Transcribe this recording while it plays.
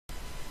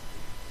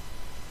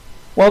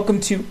Welcome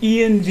to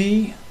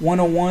ENV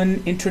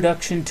 101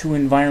 Introduction to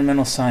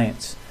Environmental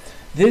Science.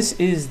 This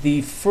is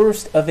the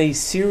first of a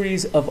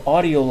series of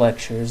audio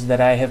lectures that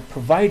I have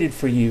provided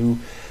for you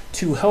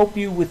to help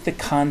you with the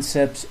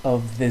concepts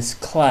of this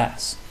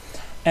class.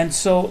 And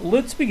so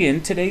let's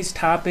begin. Today's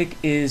topic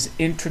is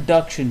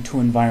Introduction to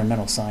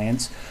Environmental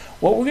Science.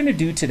 What we're going to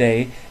do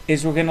today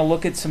is we're going to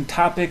look at some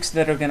topics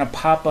that are going to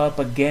pop up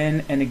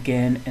again and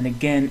again and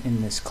again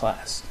in this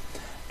class.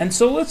 And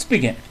so let's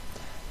begin.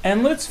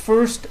 And let's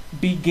first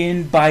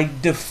begin by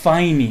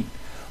defining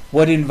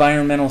what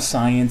environmental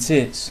science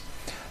is.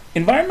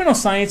 Environmental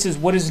science is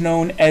what is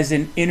known as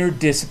an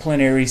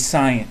interdisciplinary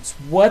science.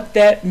 What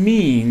that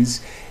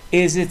means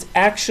is it's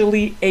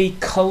actually a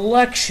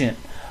collection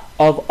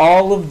of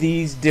all of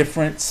these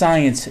different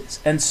sciences.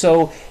 And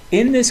so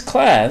in this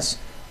class,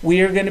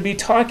 we are going to be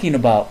talking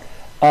about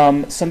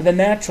some of the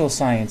natural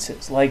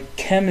sciences like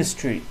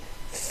chemistry,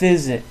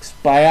 physics,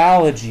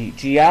 biology,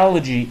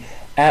 geology,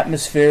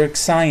 atmospheric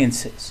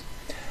sciences.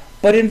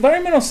 But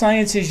environmental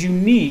science is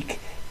unique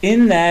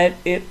in that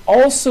it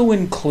also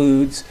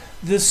includes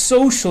the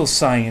social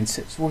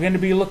sciences. We're going to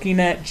be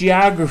looking at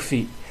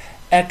geography,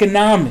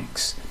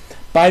 economics.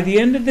 By the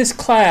end of this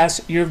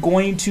class, you're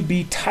going to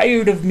be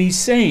tired of me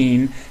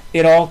saying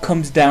it all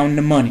comes down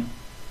to money.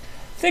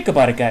 Think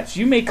about it, guys.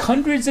 You make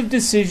hundreds of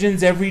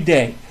decisions every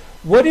day.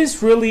 What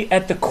is really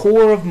at the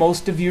core of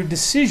most of your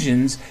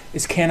decisions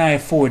is, can I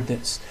afford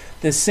this?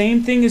 The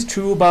same thing is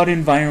true about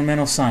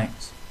environmental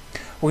science.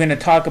 We're going to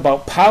talk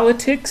about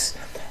politics,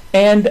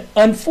 and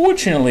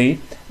unfortunately,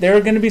 there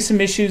are going to be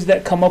some issues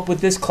that come up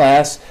with this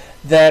class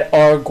that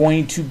are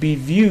going to be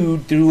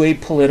viewed through a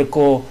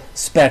political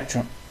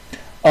spectrum.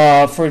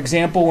 For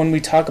example, when we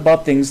talk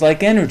about things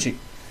like energy,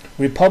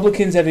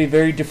 Republicans have a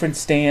very different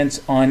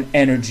stance on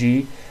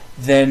energy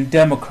than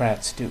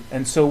Democrats do.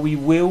 And so we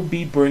will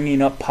be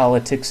bringing up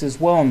politics as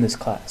well in this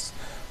class,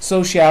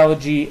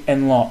 sociology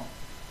and law.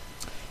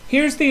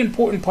 Here's the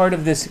important part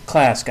of this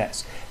class,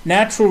 guys.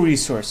 Natural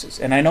resources,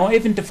 and I know I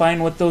haven't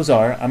defined what those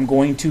are. I'm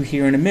going to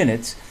here in a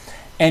minute.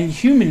 And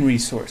human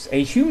resource.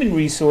 A human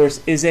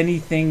resource is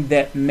anything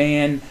that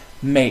man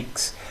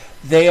makes.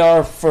 They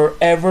are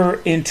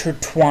forever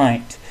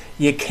intertwined.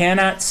 You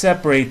cannot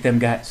separate them,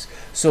 guys.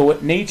 So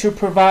what nature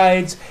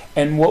provides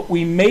and what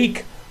we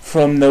make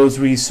from those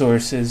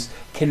resources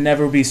can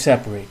never be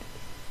separated.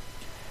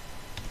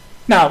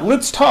 Now,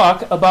 let's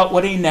talk about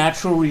what a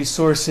natural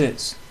resource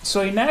is.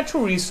 So a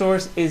natural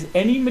resource is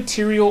any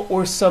material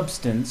or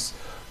substance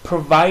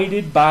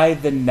provided by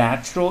the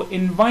natural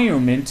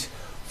environment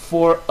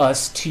for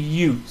us to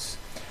use.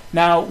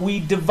 Now, we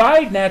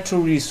divide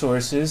natural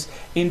resources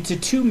into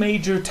two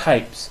major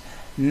types: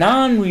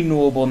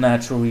 non-renewable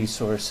natural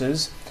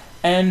resources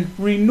and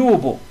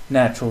renewable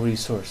natural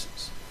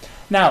resources.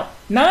 Now,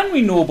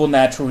 non-renewable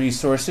natural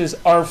resources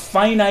are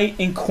finite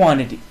in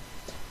quantity.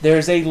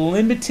 There's a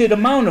limited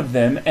amount of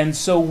them, and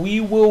so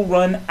we will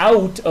run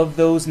out of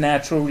those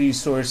natural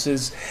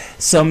resources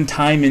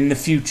sometime in the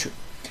future.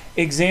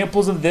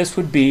 Examples of this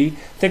would be,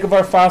 think of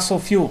our fossil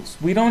fuels.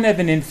 We don't have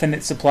an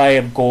infinite supply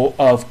of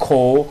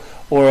coal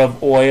or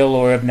of oil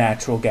or of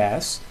natural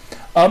gas.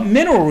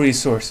 Mineral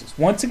resources.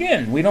 Once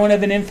again, we don't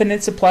have an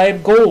infinite supply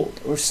of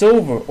gold or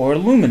silver or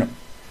aluminum.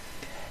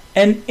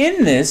 And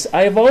in this,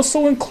 I have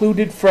also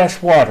included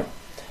fresh water.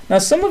 Now,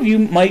 some of you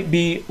might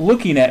be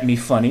looking at me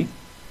funny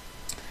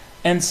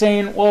and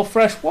saying, well,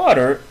 fresh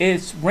water,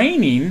 it's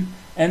raining,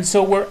 and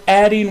so we're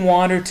adding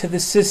water to the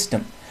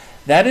system.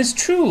 That is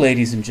true,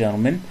 ladies and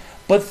gentlemen,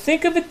 but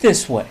think of it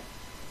this way,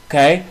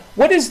 okay?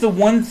 What is the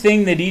one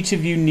thing that each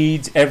of you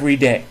needs every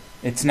day?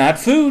 It's not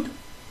food,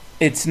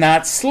 it's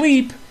not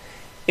sleep,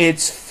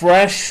 it's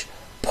fresh,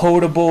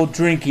 potable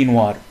drinking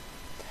water.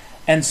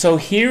 And so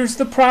here's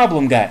the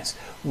problem, guys.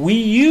 We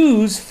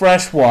use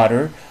fresh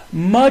water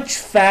much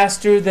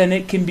faster than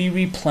it can be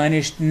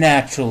replenished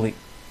naturally.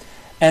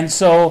 And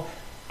so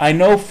I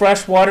know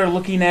fresh water,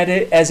 looking at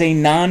it as a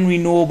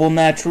non-renewable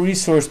natural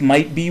resource,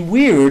 might be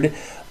weird,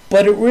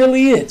 but it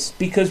really is,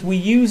 because we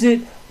use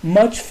it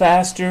much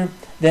faster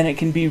than it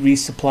can be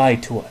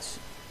resupplied to us.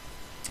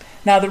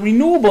 Now, the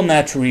renewable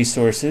natural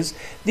resources,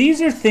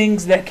 these are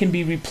things that can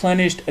be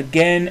replenished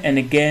again and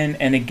again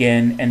and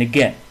again and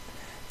again.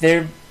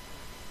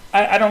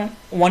 I don't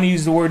want to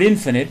use the word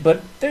infinite,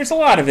 but there's a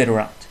lot of it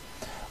around.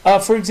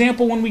 For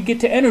example, when we get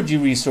to energy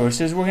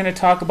resources, we're going to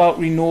talk about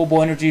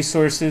renewable energy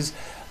sources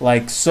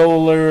like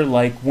solar,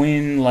 like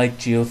wind, like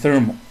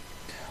geothermal.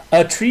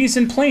 Trees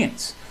and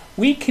plants.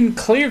 We can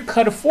clear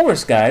cut a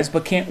forest, guys,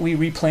 but can't we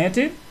replant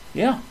it?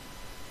 Yeah.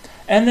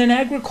 And then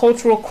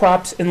agricultural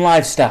crops and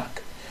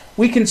livestock.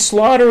 We can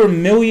slaughter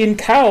 1 million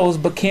cows,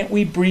 but can't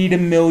we breed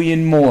 1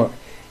 million more?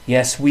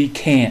 Yes, we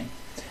can.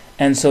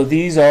 And so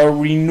these are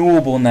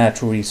renewable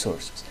natural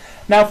resources.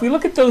 Now, if we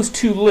look at those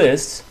two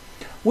lists,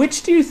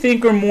 which do you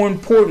think are more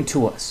important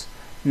to us?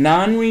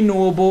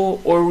 Non-renewable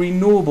or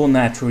renewable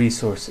natural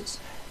resources?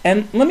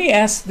 And let me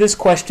ask this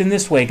question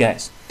this way,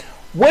 guys.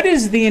 What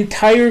is the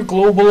entire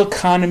global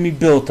economy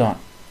built on?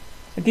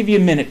 I'll give you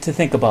a minute to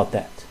think about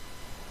that.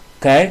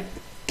 Okay?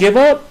 Give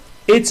up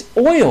It's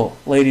oil,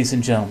 ladies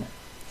and gentlemen.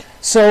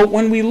 So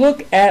when we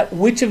look at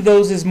which of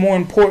those is more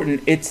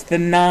important, it's the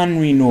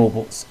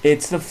non-renewables,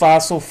 it's the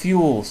fossil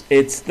fuels,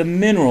 it's the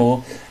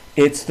mineral,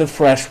 it's the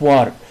fresh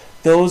water.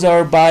 Those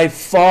are by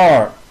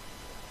far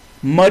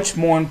much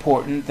more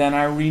important than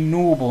our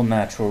renewable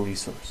natural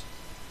resource.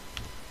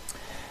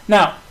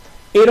 Now,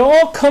 it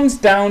all comes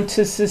down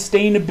to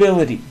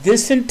sustainability.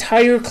 This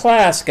entire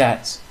class,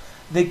 guys,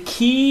 the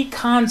key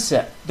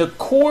concept, the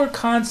core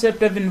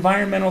concept of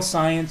environmental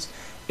science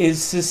is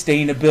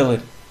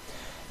sustainability.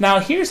 Now,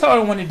 here's how I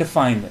want to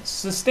define this.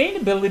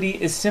 Sustainability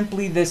is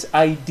simply this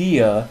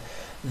idea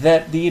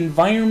that the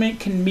environment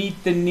can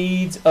meet the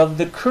needs of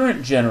the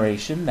current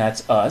generation,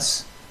 that's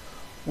us,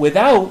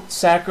 without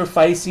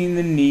sacrificing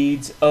the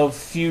needs of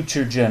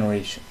future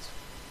generations.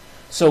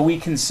 So we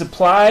can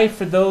supply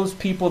for those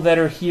people that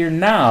are here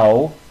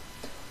now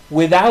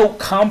without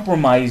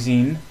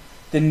compromising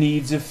the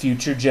needs of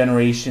future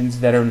generations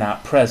that are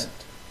not present.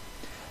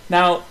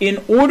 Now,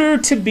 in order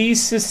to be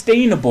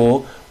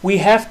sustainable, we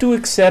have to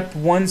accept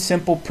one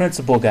simple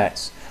principle,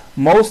 guys.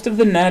 Most of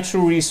the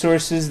natural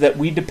resources that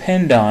we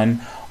depend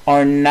on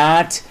are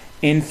not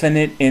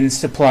infinite in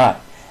supply,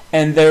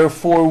 and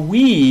therefore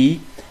we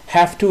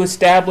have to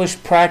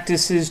establish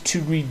practices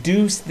to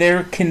reduce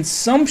their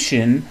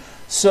consumption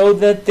so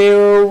that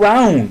they're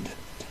around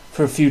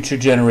for future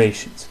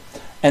generations.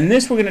 And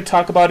this we're going to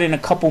talk about in a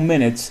couple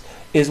minutes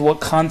is what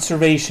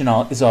conservation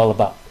is all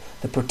about.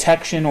 The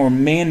protection or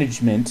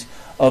management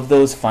of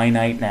those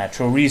finite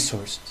natural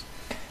resources.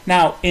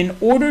 Now, in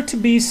order to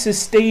be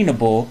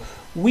sustainable,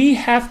 we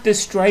have to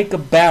strike a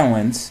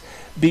balance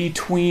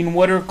between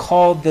what are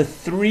called the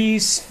three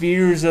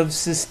spheres of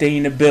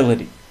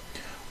sustainability.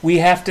 We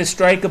have to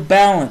strike a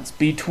balance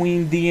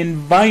between the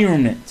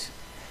environment,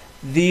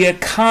 the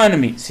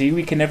economy. See,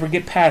 we can never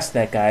get past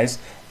that, guys.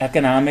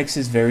 Economics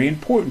is very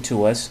important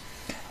to us.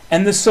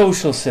 And the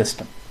social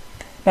system.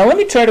 Now, let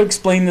me try to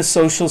explain the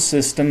social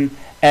system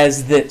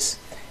as this.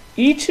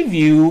 Each of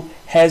you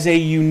has a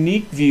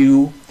unique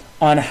view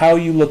on how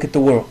you look at the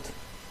world.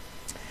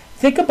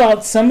 Think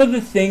about some of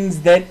the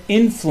things that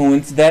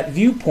influence that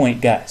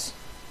viewpoint, guys.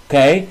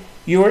 Okay?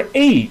 Your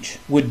age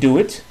would do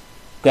it.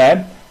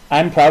 Okay?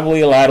 I'm probably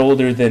a lot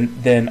older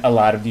than a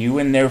lot of you,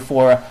 and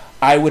therefore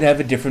I would have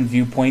a different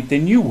viewpoint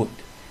than you would.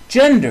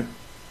 Gender.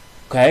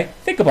 Okay?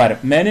 Think about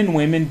it. Men and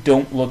women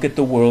don't look at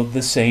the world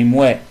the same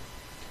way.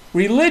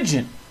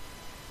 Religion.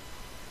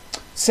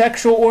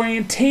 Sexual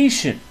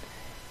orientation.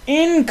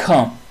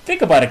 Income.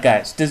 Think about it,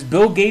 guys. Does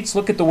Bill Gates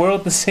look at the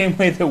world the same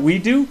way that we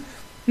do?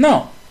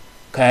 No.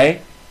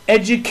 Okay?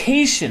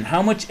 Education.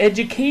 How much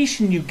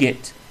education you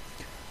get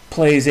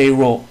plays a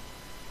role.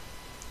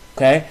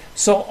 Okay?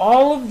 So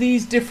all of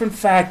these different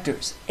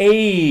factors,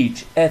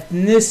 age,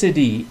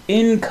 ethnicity,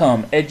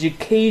 income,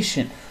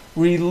 education,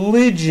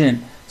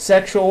 religion,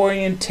 sexual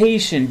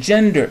orientation,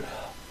 gender,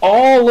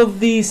 all of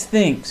these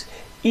things,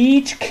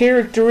 each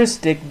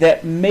characteristic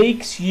that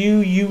makes you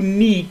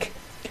unique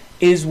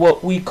is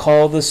what we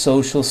call the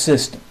social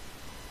system.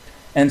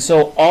 And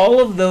so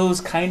all of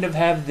those kind of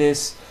have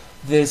this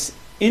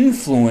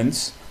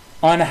influence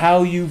on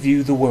how you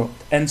view the world.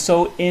 And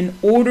so in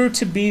order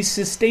to be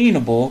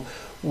sustainable,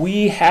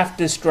 we have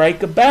to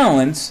strike a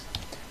balance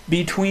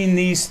between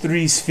these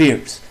three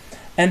spheres.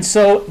 And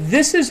so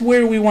this is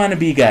where we want to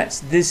be,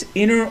 guys. This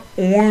inner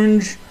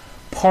orange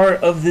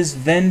part of this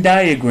Venn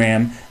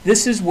diagram,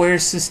 this is where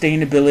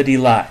sustainability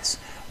lies,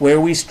 where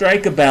we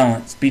strike a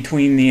balance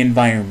between the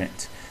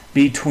environment,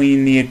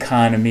 between the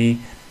economy,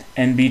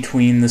 and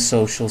between the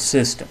social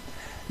system.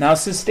 Now,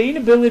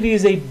 sustainability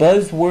is a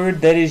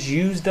buzzword that is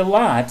used a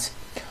lot,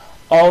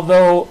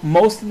 although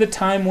most of the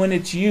time when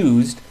it's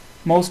used,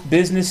 most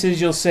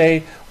businesses you'll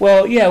say,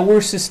 well, yeah,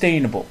 we're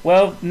sustainable.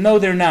 Well, no,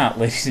 they're not,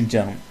 ladies and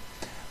gentlemen.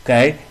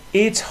 Okay?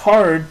 It's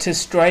hard to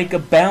strike a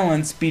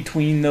balance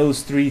between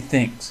those three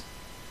things.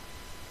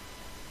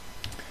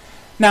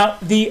 Now,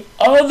 the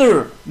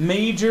other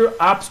major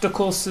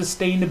obstacle to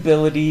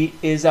sustainability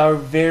is our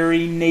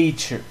very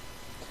nature.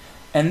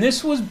 And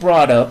this was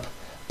brought up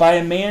by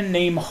a man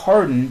named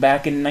Hardin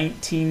back in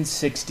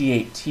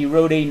 1968. He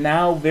wrote a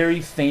now very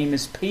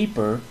famous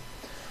paper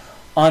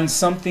on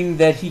something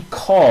that he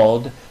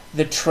called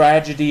the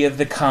tragedy of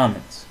the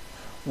commons.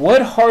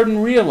 What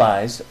Hardin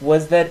realized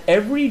was that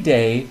every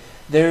day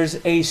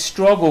there's a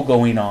struggle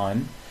going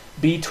on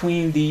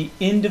between the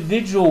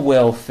individual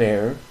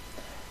welfare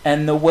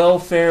and the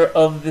welfare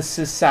of the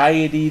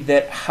society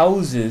that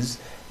houses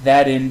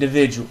that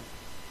individual.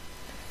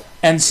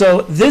 And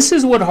so this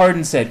is what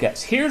Hardin said,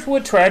 guys. Here's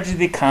what tragedy of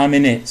the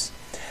common is.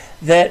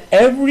 That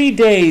every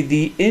day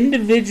the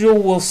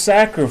individual will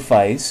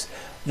sacrifice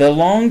the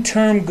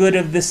long-term good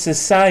of the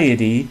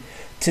society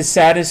to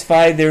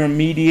satisfy their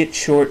immediate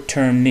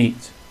short-term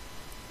needs.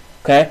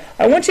 Okay?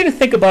 I want you to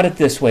think about it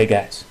this way,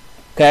 guys.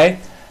 Okay?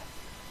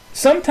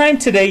 Sometime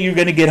today you're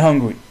going to get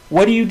hungry.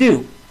 What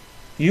do?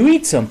 You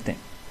eat something.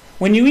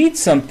 When you eat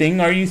something,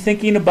 are you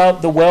thinking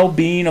about the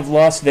well-being of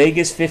Las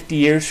Vegas 50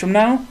 years from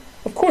now?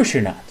 Of course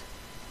you're not.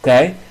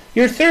 Okay?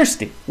 You're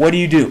thirsty. What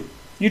do?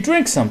 You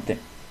drink something.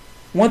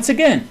 Once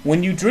again,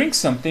 when you drink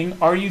something,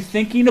 are you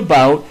thinking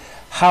about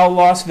how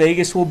Las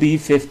Vegas will be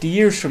 50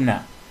 years from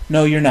now?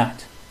 No, you're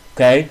not.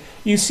 Okay?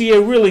 You see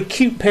a really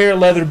cute pair of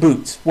leather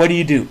boots. What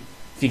do?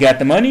 If you got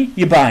the money,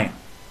 you buy them.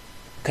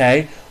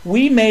 Okay?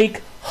 We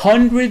make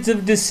hundreds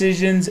of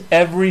decisions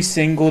every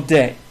single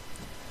day.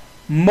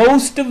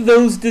 Most of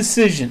those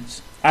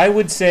decisions, I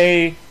would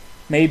say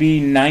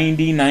maybe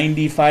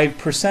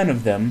 95%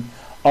 of them,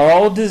 are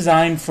all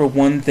designed for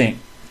one thing: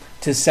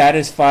 to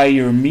satisfy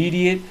your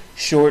immediate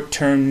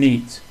short-term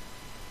needs.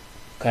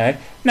 Okay?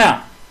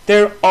 Now,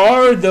 there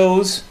are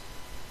those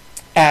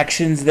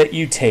actions that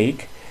you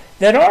take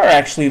that are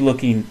actually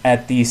looking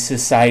at the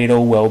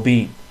societal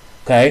well-being.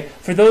 Okay?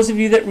 For those of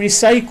you that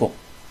recycle,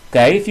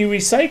 okay, if you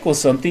recycle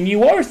something,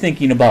 you are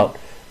thinking about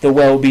the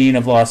well-being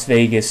of Las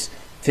Vegas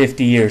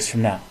 50 years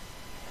from now.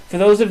 For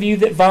those of you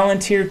that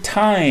volunteer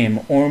time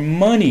or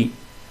money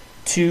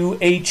to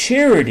a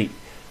charity,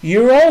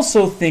 you're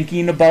also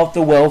thinking about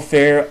the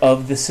welfare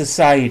of the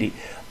society.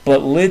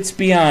 But let's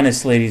be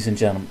honest, ladies and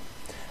gentlemen,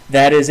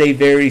 that is a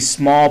very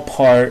small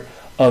part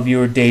of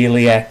your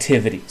daily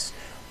activities.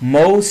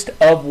 Most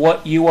of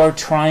what you are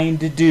trying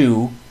to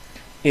do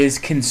is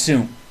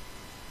consume.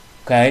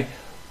 Okay?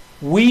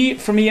 We,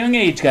 from a young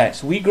age,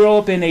 guys, we grow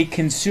up in a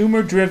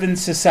consumer-driven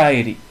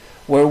society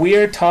where we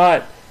are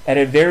taught at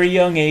a very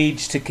young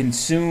age to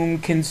consume,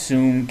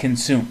 consume,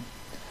 consume.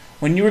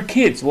 When you were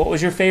kids, what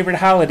was your favorite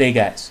holiday,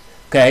 guys?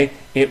 Okay?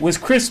 It was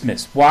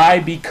Christmas. Why?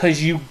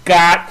 Because you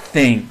got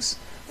things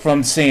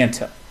from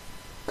Santa.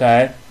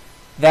 Okay?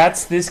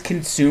 That's this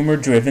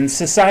consumer-driven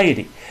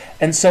society.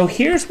 And so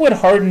here's what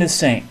Hardin is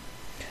saying: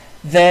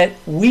 that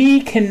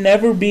we can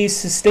never be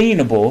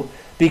sustainable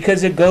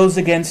because it goes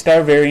against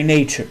our very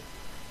nature.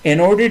 In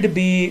order to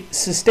be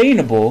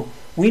sustainable,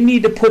 we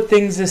need to put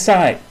things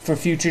aside for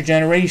future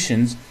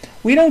generations.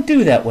 We don't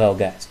do that well,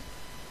 guys.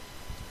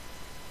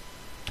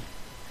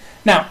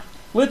 Now,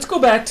 let's go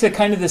back to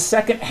kind of the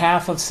second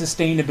half of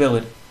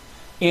sustainability.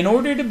 In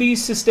order to be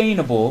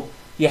sustainable,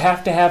 you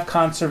have to have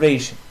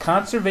conservation.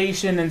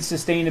 Conservation and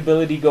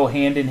sustainability go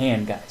hand in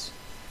hand, guys.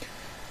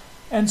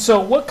 And so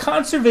what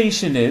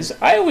conservation is,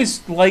 I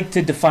always like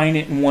to define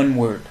it in one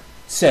word: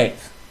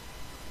 save.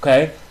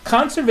 Okay?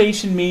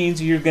 Conservation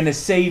means you're going to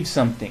save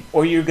something,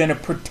 or you're going to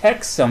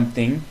protect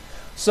something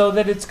so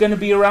that it's going to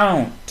be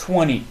around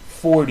 20,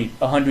 40,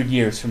 100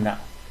 years from now.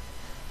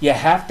 You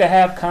have to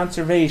have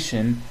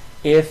conservation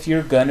if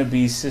you're going to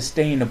be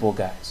sustainable,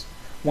 guys.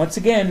 Once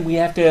again, we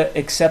have to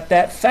accept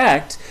that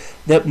fact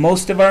that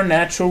most of our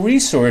natural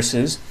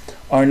resources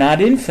are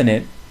not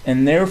infinite,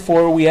 and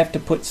therefore we have to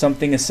put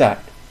something aside.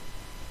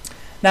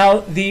 Now,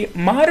 the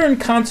modern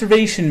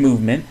conservation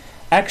movement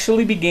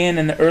actually began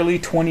in the early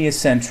 20th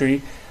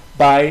century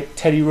by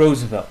Teddy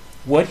Roosevelt.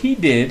 What he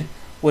did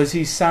was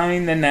he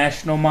signed the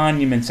National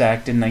Monuments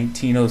Act in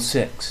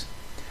 1906.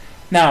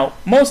 Now,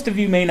 most of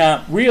you may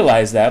not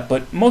realize that,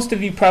 but most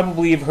of you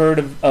probably have heard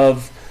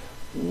of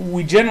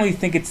we generally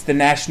think it's the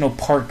National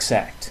Parks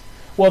Act.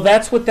 Well,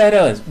 that's what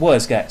that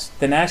was, guys.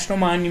 The National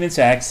Monuments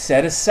Act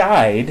set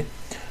aside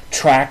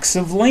tracts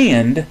of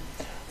land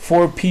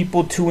for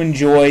people to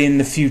enjoy in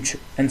the future.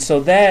 And so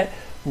that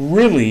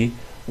really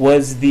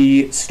was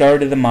the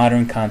start of the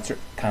modern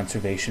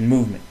conservation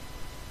movement.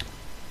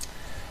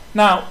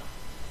 Now,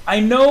 I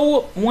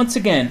know, once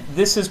again,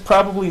 this is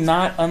probably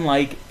not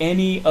unlike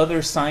any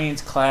other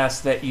science class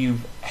that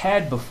you've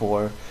had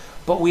before,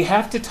 but we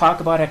have to talk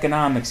about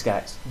economics,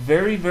 guys.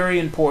 Very, very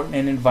important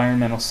in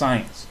environmental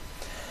science.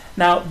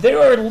 Now, there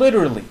are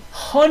literally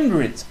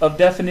hundreds of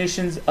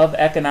definitions of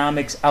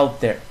economics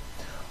out there.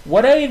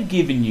 What I have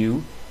given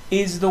you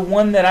is the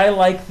one that I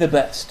like the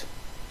best.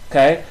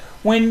 Okay?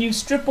 When you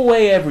strip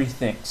away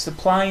everything,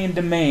 supply and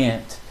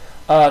demand,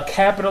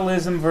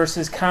 capitalism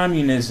versus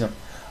communism,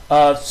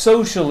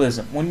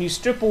 socialism, when you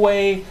strip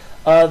away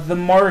the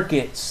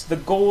markets, the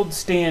gold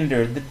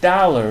standard, the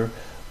dollar,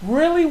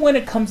 really when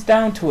it comes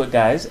down to it,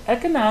 guys,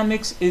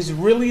 economics is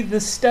really the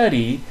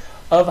study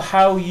of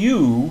how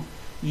you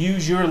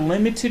use your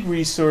limited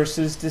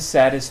resources to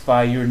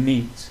satisfy your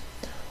needs.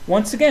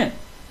 Once again,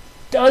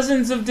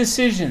 dozens of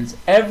decisions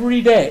every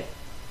day.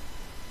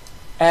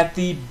 At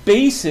the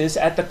basis,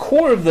 at the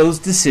core of those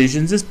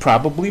decisions is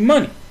probably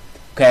money.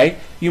 Okay?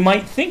 You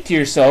might think to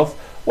yourself,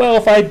 well,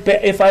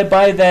 if I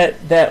buy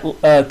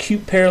that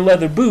cute pair of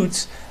leather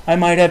boots, I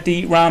might have to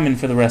eat ramen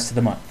for the rest of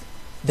the month.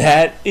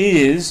 That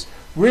is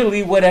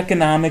really what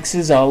economics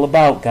is all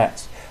about,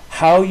 guys.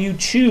 How you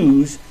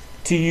choose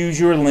to use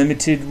your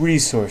limited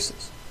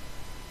resources.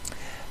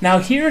 Now,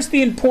 here's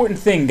the important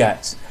thing,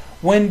 guys.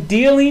 When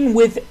dealing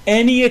with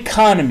any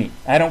economy,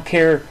 I don't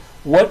care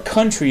what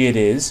country it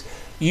is,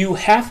 you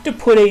have to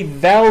put a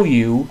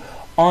value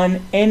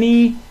on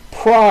any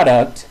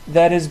product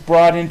that is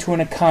brought into an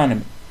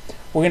economy.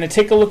 We're going to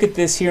take a look at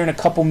this here in a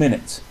couple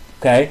minutes,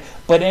 okay?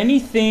 But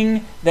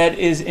anything that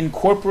is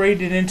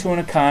incorporated into an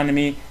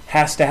economy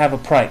has to have a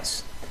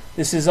price.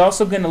 This is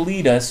also going to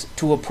lead us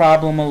to a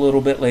problem a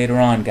little bit later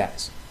on,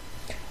 guys.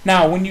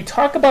 Now, when you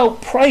talk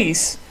about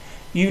price,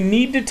 you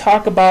need to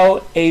talk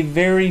about a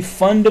very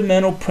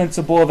fundamental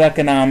principle of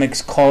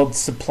economics called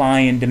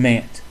supply and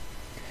demand.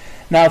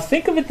 Now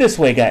think of it this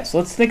way, guys.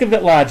 Let's think of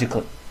it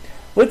logically.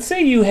 Let's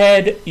say you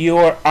had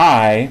your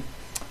eye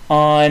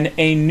on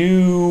a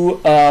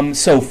new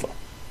sofa,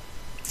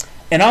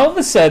 and all of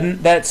a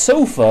sudden that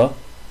sofa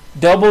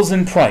doubles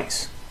in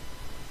price.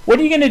 What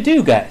are you going to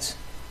do, guys?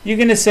 You're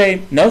going to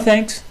say, no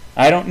thanks,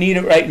 I don't need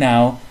it right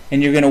now,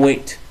 and you're going to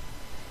wait.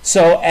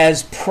 So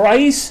as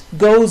price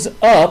goes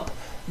up,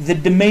 the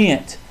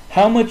demand,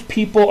 how much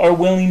people are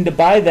willing to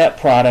buy that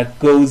product,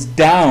 goes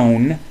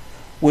down,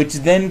 which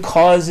then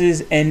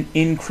causes an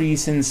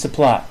increase in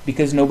supply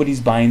because nobody's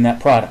buying that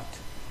product.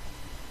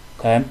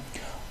 Okay?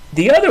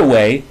 The other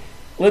way,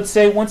 let's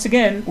say once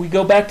again we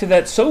go back to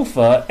that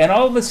sofa and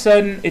all of a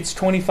sudden it's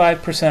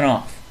 25%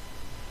 off.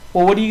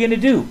 Well, what are you going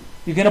to do?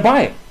 You're going to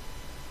buy it.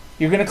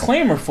 You're going to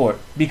clamor for it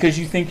because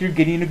you think you're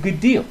getting a good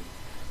deal.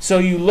 So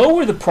you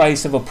lower the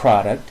price of a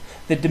product,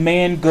 the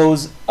demand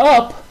goes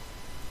up,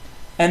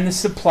 and the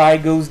supply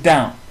goes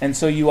down. And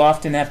so you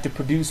often have to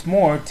produce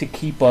more to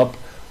keep up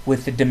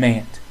with the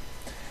demand.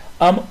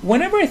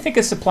 Whenever I think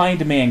of supply and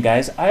demand,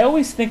 guys, I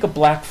always think of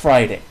Black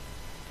Friday.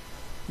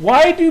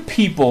 Why do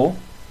people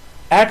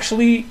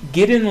actually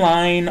get in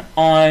line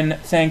on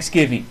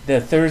Thanksgiving,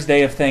 the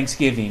Thursday of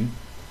Thanksgiving,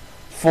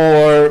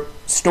 for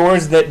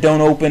stores that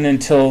don't open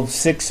until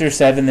 6 or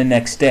 7 the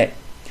next day?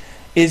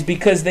 Is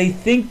because they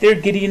think they're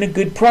getting a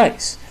good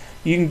price.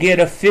 You can get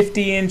a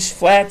 50-inch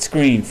flat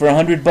screen for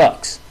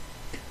 $100.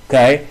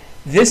 Okay?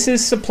 This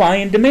is supply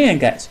and demand,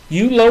 guys.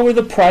 You lower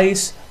the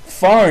price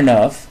far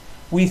enough,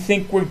 we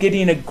think we're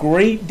getting a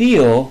great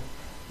deal,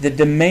 the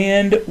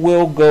demand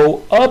will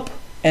go up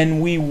and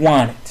we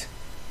want it.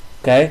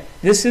 Okay?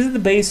 This is the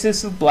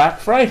basis of Black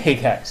Friday,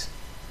 guys.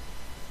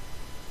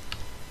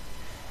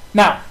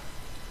 Now,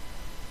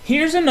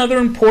 here's another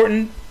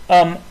important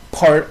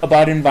part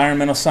about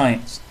environmental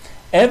science.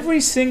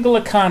 Every single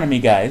economy,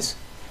 guys,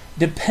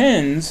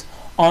 depends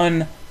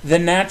on the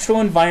natural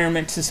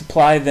environment to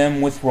supply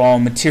them with raw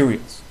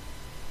materials.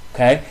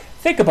 Okay?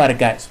 Think about it,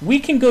 guys. We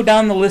can go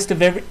down the list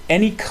of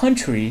any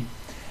country,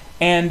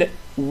 and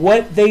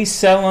what they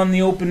sell on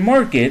the open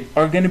market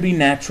are going to be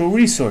natural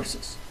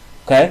resources.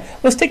 Okay?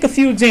 Let's take a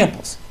few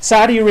examples.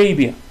 Saudi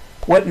Arabia.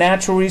 What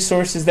natural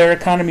resource is their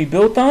economy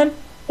built on?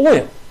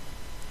 Oil.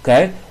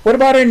 Okay? What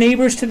about our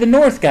neighbors to the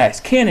north, guys?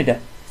 Canada.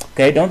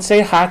 Okay? Don't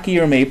say hockey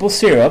or maple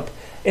syrup.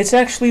 It's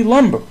actually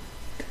lumber.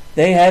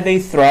 They have a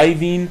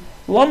thriving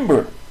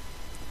lumber.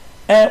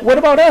 What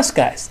about us,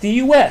 guys? The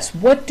U.S.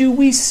 What do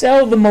we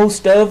sell the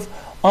most of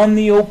on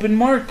the open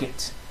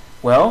market?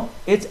 Well,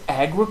 it's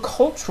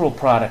agricultural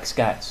products,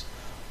 guys.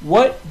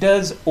 What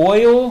does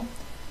oil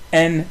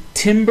and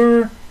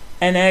timber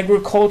and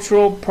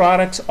agricultural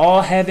products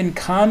all have in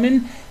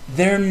common?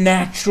 They're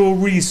natural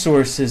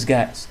resources,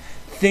 guys.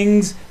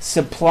 Things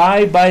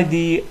supplied by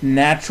the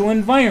natural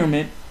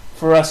environment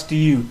for us to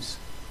use.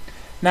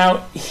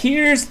 Now,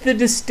 here's the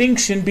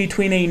distinction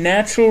between a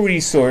natural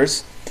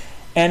resource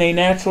and a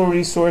natural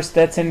resource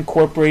that's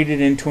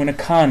incorporated into an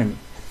economy.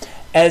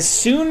 As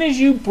soon as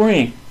you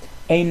bring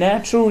a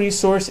natural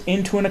resource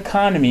into an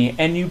economy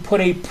and you put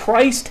a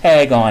price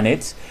tag on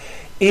it,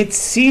 it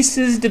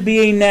ceases to be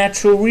a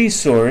natural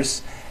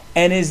resource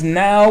and is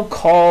now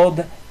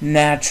called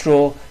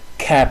natural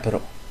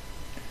capital.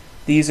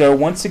 These are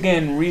once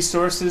again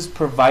resources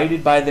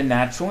provided by the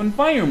natural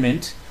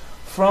environment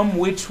from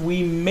which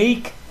we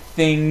make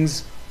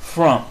things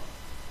from.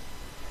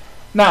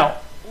 Now,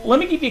 let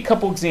me give you a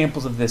couple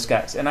examples of this,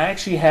 guys, and I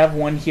actually have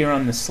one here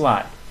on the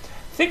slide.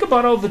 Think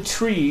about all the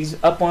trees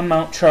up on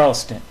Mount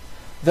Charleston.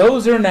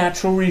 Those are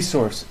natural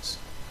resources.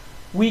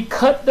 We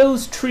cut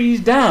those trees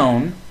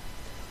down,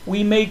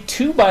 we make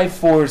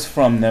 2x4s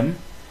from them.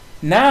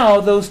 Now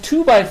those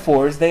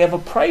 2x4s, they have a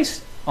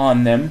price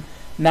on them.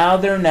 Now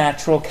they're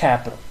natural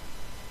capital.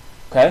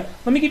 Okay?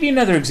 Let me give you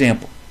another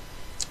example.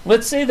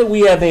 Let's say that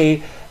we have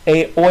a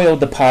oil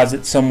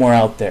deposit somewhere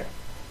out there.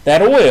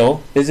 That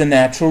oil is a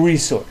natural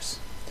resource.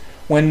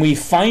 When we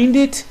find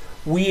it,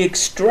 we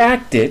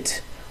extract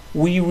it,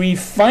 we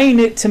refine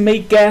it to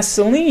make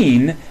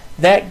gasoline.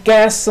 That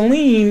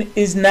gasoline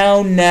is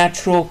now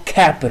natural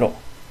capital.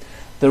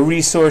 The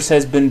resource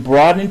has been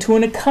brought into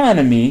an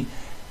economy,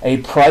 a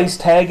price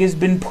tag has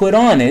been put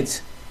on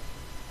it,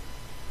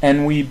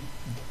 and we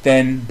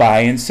then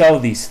buy and sell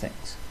these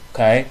things.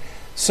 Okay?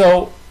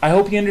 So I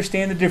hope you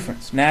understand the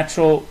difference.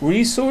 Natural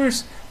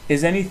resource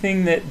is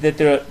anything that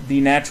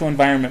the natural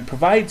environment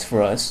provides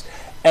for us.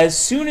 As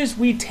soon as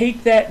we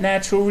take that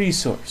natural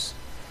resource,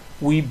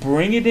 we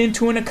bring it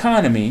into an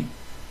economy,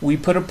 we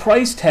put a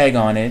price tag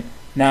on it,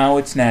 now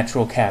it's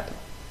natural capital.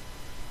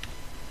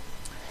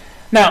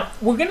 Now,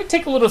 we're going to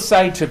take a little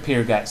side trip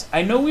here, guys.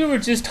 I know we were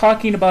just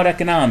talking about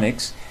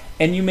economics,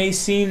 and you may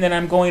seem that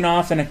I'm going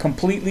off in a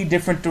completely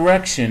different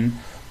direction,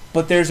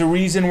 but there's a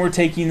reason we're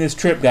taking this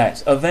trip,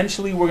 guys.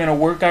 Eventually, we're going to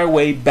work our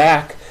way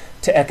back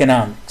to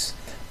economics.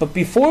 But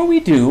before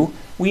we do,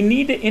 we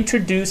need to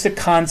introduce a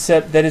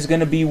concept that is going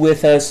to be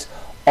with us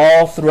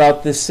all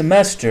throughout this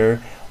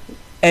semester,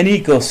 an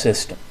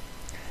ecosystem.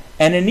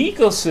 And an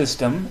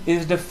ecosystem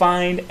is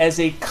defined as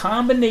a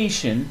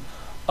combination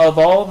of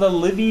all the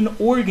living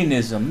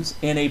organisms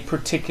in a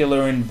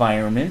particular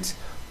environment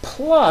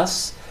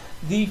plus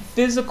the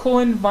physical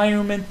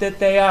environment that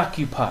they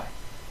occupy.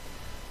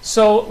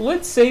 So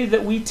let's say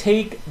that we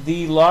take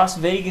the Las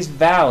Vegas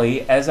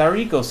Valley as our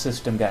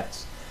ecosystem,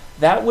 guys.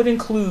 That would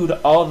include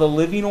all the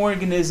living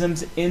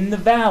organisms in the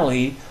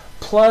valley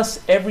plus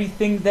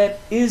everything that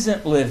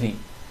isn't living,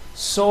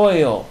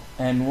 soil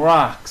and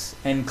rocks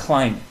and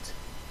climate.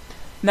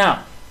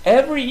 Now,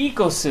 every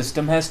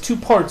ecosystem has two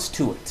parts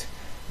to it.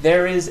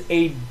 There is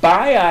a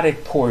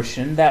biotic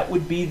portion, that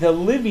would be the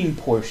living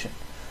portion.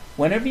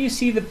 Whenever you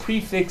see the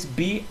prefix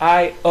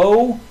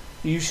bio,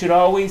 you should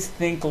always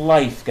think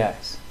life,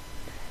 guys.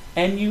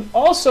 And you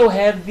also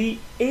have the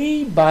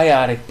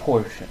abiotic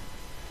portion.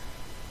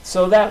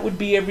 So that would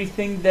be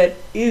everything that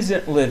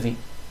isn't living.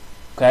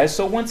 Okay,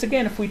 so once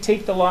again, if we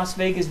take the Las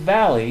Vegas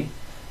Valley,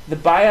 the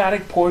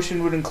biotic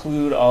portion would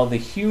include all the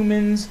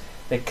humans,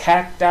 the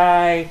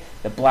cacti,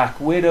 the black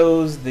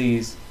widows,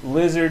 these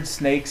lizards,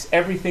 snakes,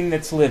 everything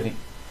that's living.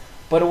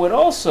 But it would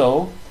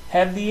also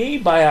have the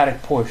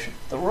abiotic portion,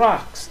 the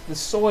rocks, the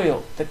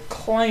soil, the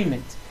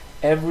climate,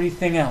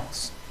 everything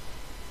else.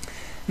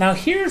 Now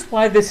here's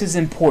why this is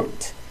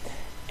important.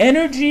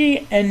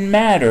 Energy and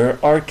matter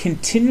are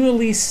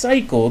continually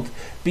cycled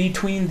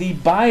between the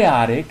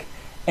biotic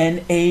and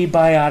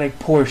abiotic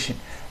portion.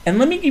 And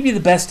let me give you the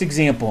best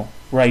example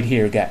right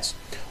here, guys.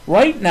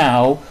 Right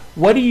now,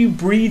 what are you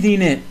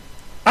breathing in?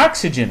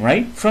 Oxygen,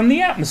 right? From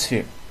the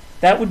atmosphere.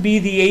 That would be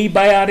the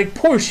abiotic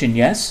portion,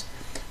 yes?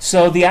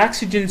 So the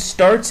oxygen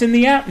starts in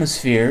the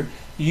atmosphere,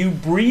 you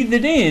breathe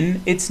it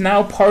in, it's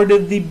now part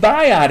of the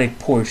biotic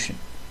portion.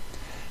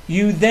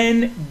 You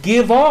then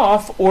give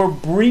off or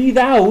breathe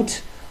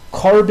out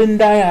carbon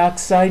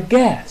dioxide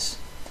gas.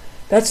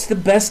 That's the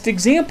best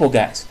example,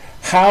 guys.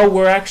 How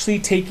we're actually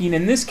taking,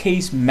 in this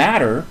case,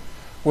 matter.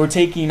 We're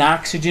taking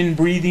oxygen,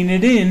 breathing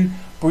it in,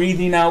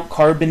 breathing out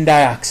carbon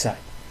dioxide.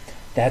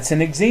 That's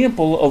an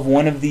example of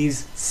one of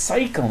these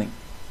cycling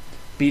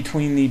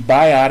between the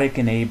biotic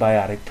and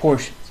abiotic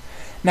portions.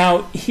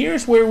 Now,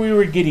 here's where we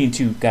were getting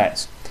to,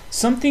 guys.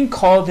 Something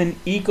called an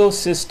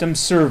ecosystem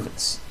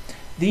service.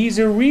 These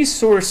are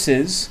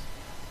resources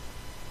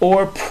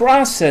or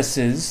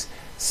processes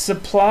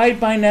supplied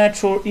by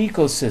natural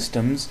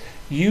ecosystems,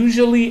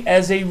 usually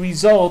as a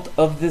result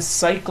of this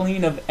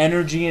cycling of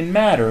energy and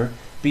matter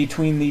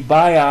between the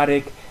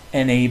biotic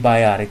and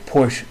abiotic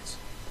portions.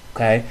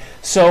 Okay,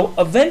 so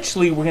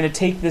eventually we're going to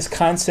take this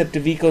concept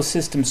of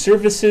ecosystem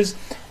services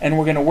and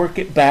we're going to work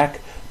it back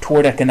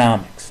toward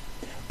economics.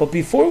 But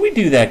before we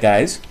do that,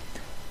 guys,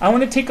 I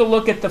want to take a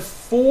look at the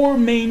four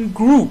main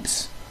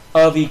groups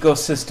of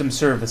ecosystem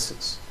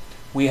services.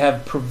 We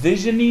have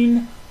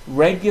provisioning,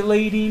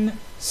 regulating,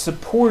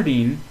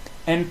 supporting,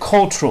 and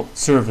cultural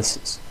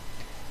services.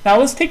 Now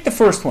let's take the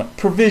first one,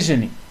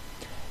 provisioning.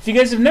 If you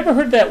guys have never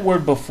heard that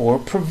word before,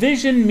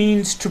 provision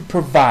means to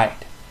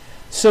provide.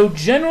 So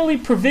generally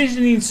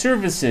provisioning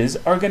services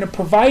are going to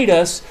provide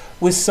us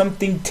with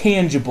something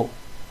tangible.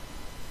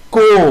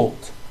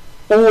 Gold,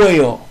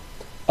 oil,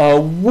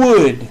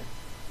 wood,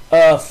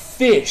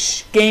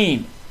 fish,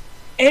 game.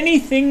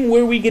 Anything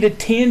where we get a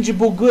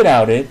tangible good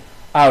out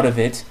of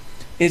it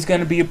is going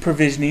to be a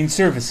provisioning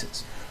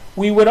services.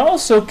 We would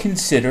also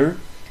consider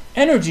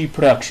energy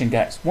production,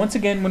 guys. Once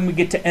again, when we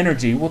get to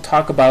energy, we'll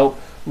talk about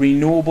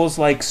renewables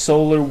like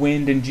solar,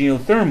 wind, and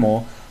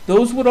geothermal.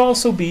 Those would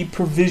also be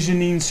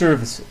provisioning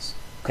services,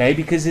 okay?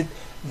 Because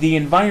the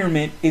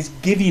environment is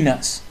giving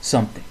us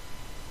something.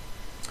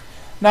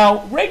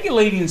 Now,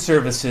 regulating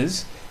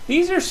services,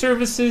 these are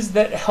services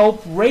that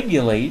help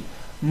regulate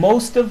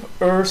most of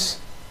Earth's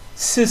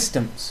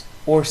systems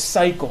or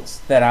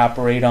cycles that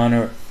operate on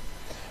Earth.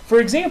 For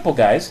example,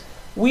 guys,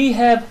 we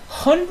have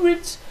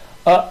hundreds,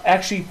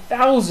 actually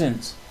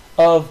thousands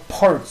of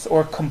parts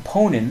or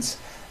components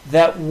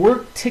that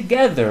work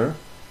together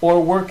or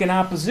work in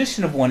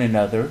opposition of one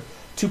another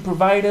to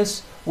provide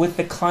us with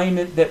the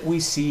climate that we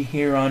see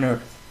here on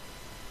Earth.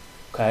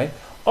 Okay?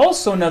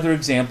 Also, another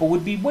example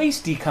would be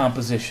waste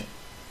decomposition.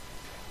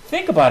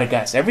 Think about it,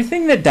 guys.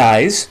 Everything that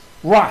dies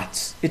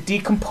rots. It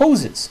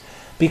decomposes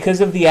because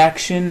of the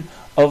action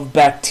of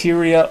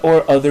bacteria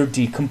or other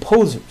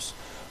decomposers.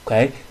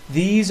 Okay?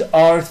 These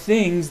are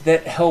things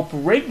that help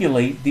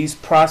regulate these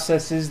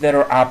processes that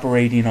are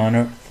operating on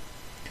Earth.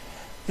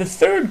 The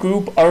third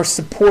group are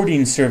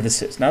supporting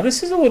services. Now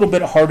this is a little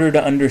bit harder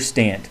to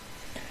understand,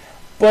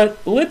 but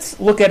let's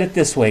look at it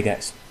this way,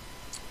 guys.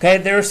 Okay,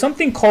 there are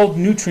something called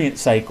nutrient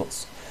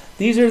cycles.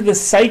 These are the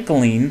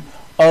cycling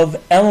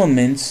of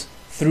elements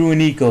through an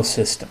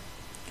ecosystem.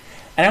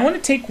 And I want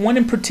to take one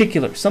in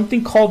particular,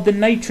 something called the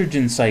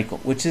nitrogen cycle,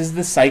 which is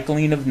the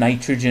cycling of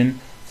nitrogen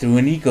through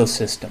an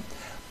ecosystem.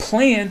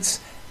 Plants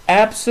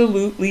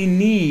absolutely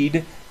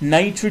need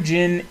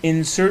nitrogen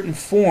in certain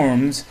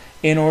forms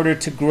in order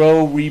to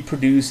grow,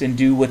 reproduce, and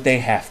do what they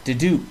have to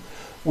do.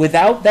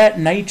 Without that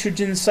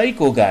nitrogen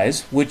cycle,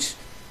 guys, which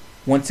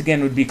once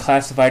again would be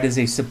classified as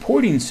a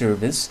supporting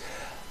service,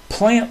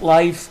 plant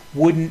life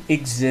wouldn't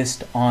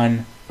exist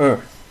on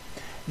Earth.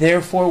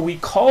 Therefore, we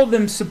call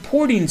them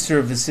supporting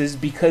services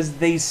because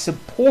they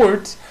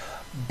support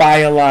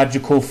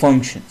biological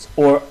functions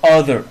or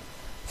other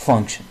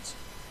functions.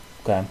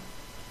 Okay.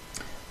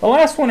 The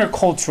last one are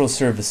cultural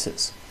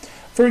services.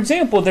 For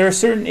example, there are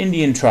certain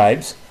Indian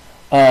tribes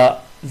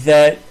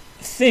that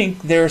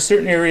think there are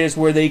certain areas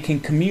where they can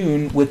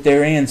commune with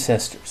their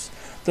ancestors.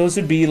 Those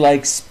would be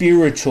like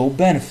spiritual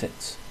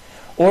benefits.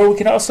 Or we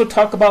could also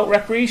talk about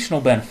recreational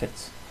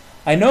benefits.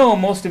 I know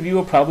most of you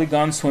have probably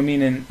gone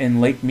swimming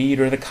in Lake Mead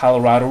or the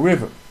Colorado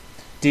River.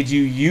 Did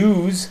you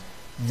use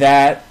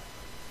that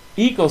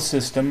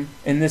ecosystem,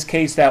 in this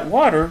case that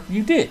water?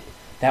 You did.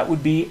 That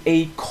would be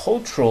a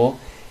cultural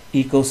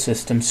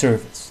ecosystem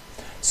service.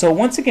 So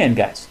once again,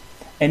 guys,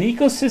 an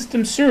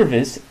ecosystem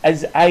service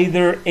is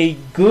either a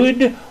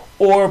good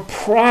or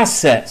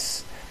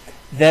process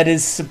that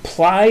is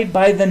supplied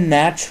by the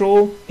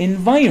natural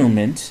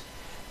environment,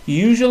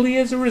 usually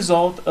as a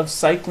result of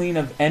cycling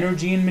of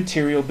energy and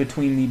material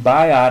between the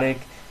biotic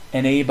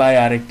and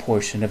abiotic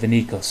portion of an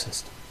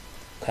ecosystem.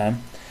 Okay?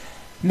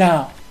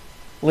 Now,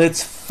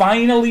 let's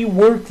finally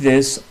work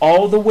this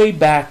all the way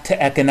back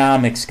to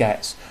economics,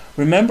 guys.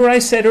 Remember I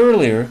said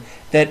earlier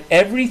that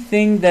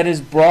everything that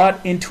is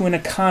brought into an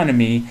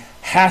economy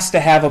has to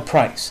have a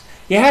price.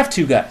 You have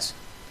to, guys.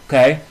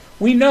 Okay?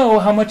 We know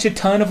how much a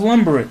ton of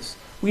lumber is.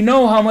 We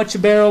know how much a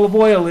barrel of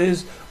oil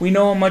is. We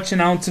know how much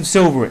an ounce of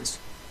silver is.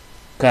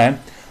 Okay?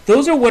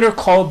 Those are what are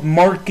called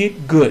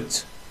market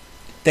goods.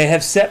 They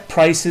have set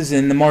prices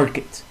in the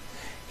market.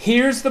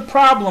 Here's the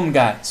problem,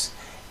 guys,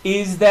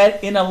 is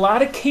that in a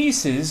lot of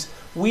cases,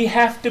 we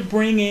have to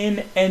bring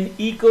in an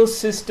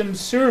ecosystem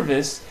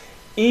service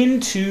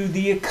into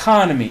the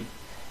economy.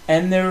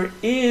 And there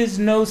is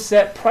no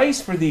set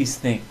price for these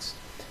things.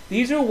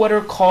 These are what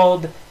are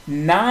called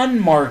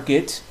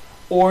non-market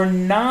or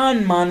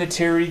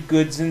non-monetary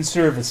goods and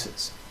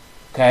services.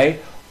 Okay?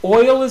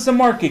 Oil is a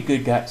market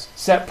good, guys.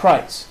 Set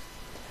price.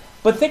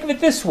 But think of it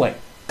this way.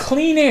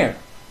 Clean air.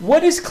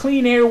 What is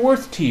clean air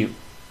worth to you?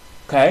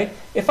 Okay?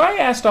 If I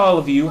asked all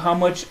of you how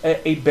much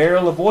a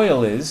barrel of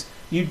oil is,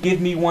 you'd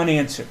give me one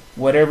answer,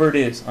 whatever it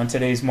is on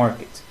today's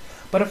market.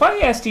 But if I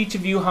asked each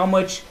of you how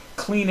much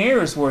clean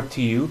air is worth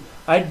to you,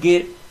 I'd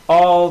get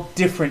all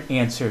different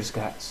answers,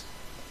 guys.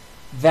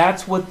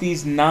 That's what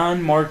these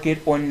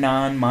non-market or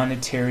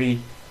non-monetary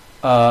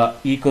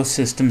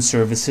ecosystem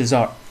services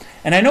are.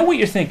 And I know what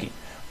you're thinking.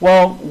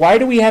 Well, why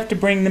do we have to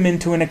bring them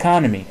into an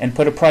economy and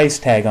put a price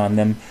tag on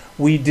them?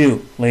 We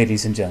do,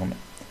 ladies and gentlemen.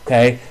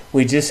 Okay?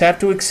 We just have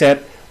to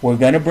accept we're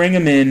going to bring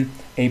them in.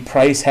 A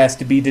price has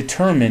to be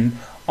determined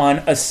on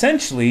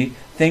essentially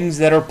things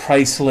that are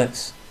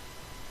priceless.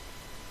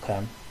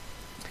 Okay?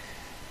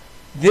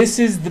 This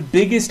is the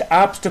biggest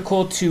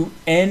obstacle to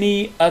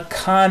any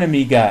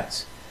economy,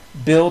 guys,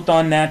 built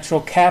on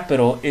natural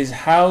capital, is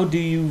how do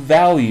you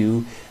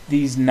value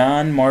these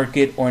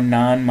non-market or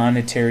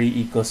non-monetary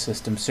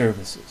ecosystem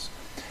services.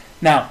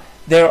 Now,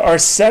 there are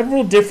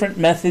several different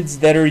methods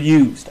that are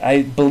used.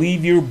 I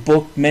believe your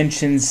book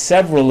mentions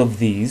several of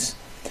these,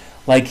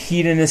 like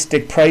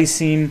hedonistic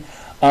pricing.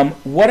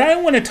 What I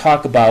want to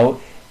talk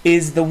about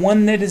is the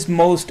one that is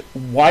most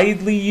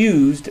widely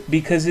used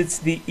because it's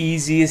the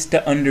easiest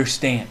to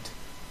understand.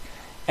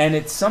 And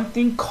it's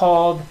something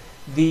called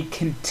the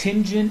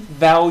contingent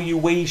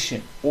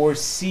valuation, or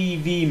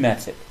CV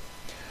method.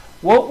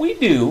 What we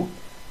do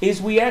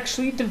is we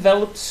actually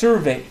develop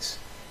surveys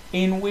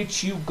in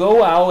which you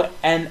go out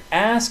and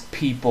ask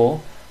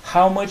people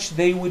how much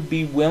they would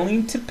be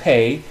willing to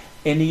pay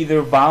in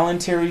either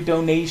voluntary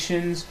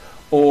donations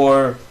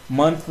or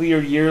monthly or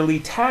yearly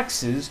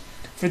taxes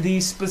for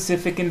these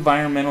specific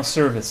environmental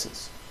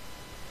services.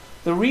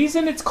 The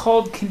reason it's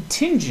called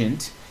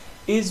contingent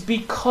is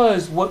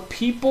because what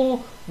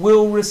people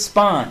will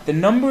respond, the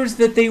numbers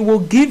that they will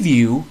give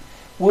you,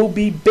 will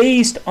be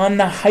based on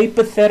the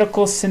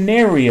hypothetical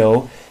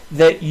scenario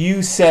that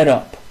you set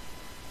up.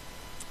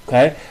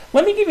 Okay?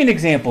 Let me give you an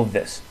example of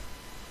this.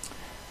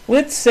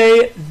 Let's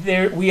say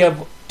we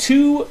have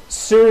two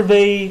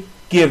survey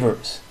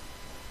givers.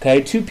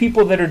 Okay? Two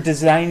people that are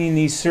designing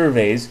these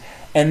surveys,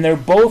 and they're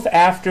both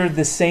after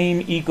the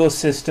same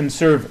ecosystem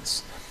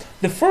service.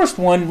 The first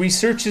one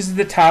researches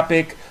the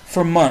topic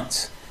for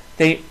months.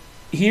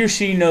 He or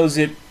she knows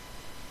it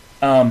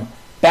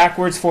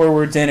backwards,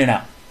 forwards, in and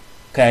out.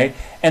 Okay?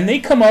 And they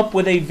come up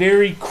with a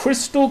very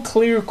crystal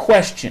clear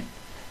question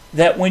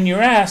that when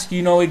you're asked,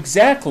 you know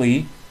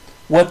exactly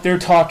what they're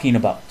talking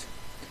about.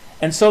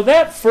 And so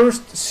that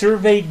first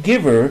survey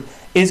giver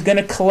is going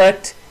to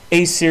collect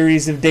a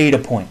series of data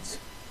points.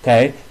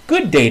 Okay?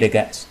 Good data,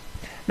 guys.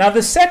 Now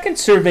the second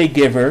survey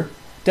giver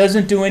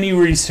doesn't do any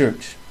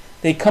research.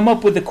 They come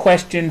up with a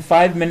question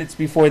 5 minutes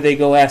before they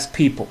go ask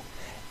people.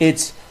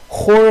 It's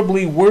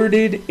horribly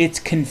worded, it's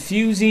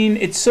confusing,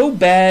 it's so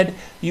bad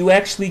you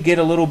actually get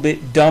a little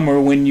bit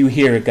dumber when you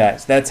hear it,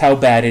 guys. That's how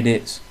bad it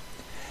is.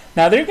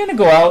 Now they're going to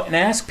go out and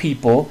ask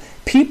people.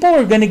 People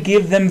are going to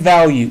give them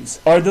values.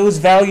 Are those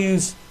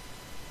values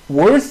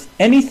worth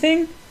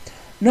anything?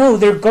 No,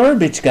 they're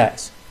garbage,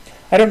 guys.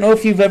 I don't know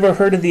if you've ever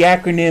heard of the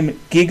acronym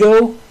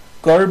GIGO,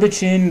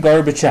 garbage in,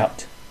 garbage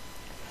out.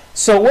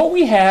 So what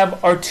we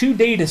have are two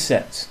data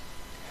sets.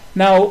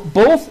 Now,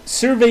 both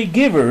survey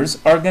givers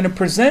are going to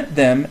present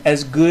them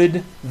as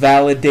good,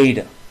 valid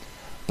data.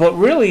 But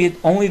really,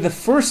 only the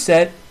first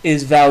set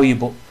is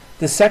valuable.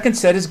 The second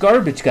set is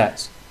garbage,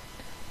 guys.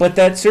 But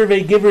that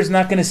survey giver is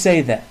not going to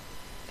say that.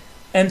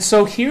 And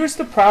so here's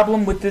the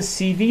problem with this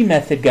CV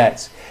method,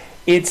 guys.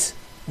 It's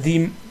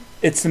the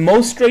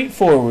most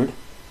straightforward.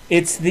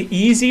 It's the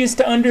easiest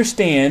to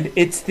understand.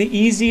 It's the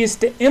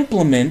easiest to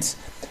implement.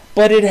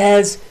 But it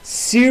has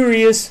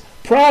serious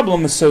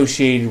problem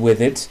associated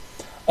with it,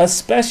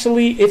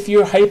 especially if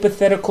your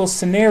hypothetical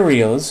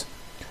scenarios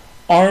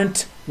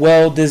aren't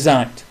well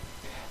designed.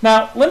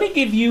 Now, let me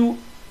give you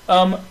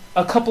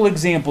a couple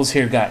examples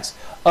here, guys,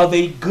 of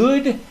a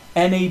good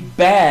and a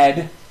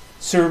bad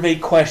survey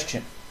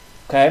question.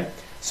 Okay?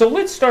 So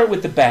let's start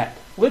with the bad.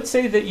 Let's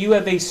say that you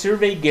have a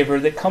survey giver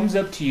that comes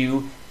up to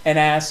you and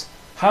asks,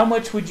 how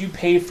much would you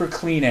pay for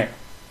clean air?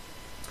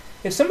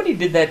 If somebody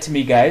did that to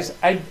me, guys,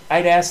 I'd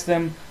ask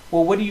them,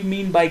 well, what do you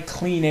mean by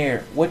clean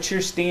air? What's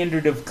your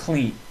standard of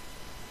clean?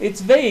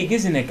 It's vague,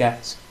 isn't it,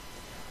 guys?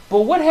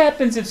 But what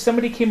happens if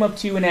somebody came up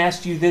to you and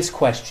asked you this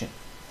question?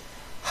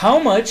 How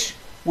much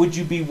would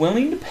you be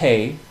willing to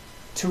pay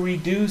to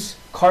reduce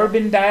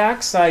carbon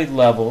dioxide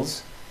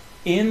levels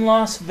in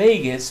Las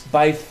Vegas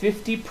by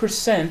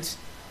 50%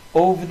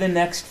 over the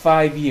next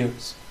 5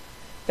 years?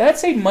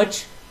 That's a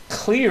much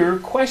clearer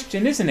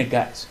question, isn't it,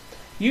 guys?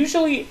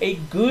 Usually a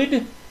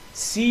good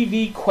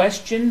CV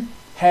question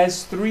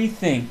has three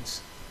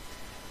things.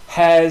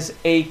 Has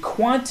a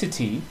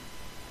quantity,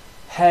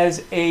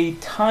 has a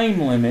time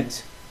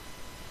limit,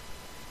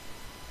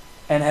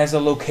 and has a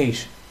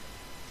location.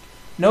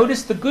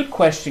 Notice the good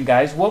question,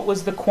 guys. What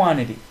was the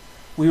quantity?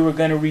 We were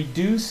going to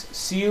reduce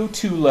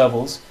CO2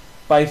 levels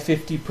by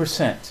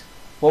 50%.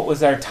 What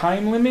was our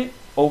time limit?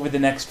 Over the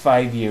next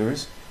 5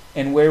 years.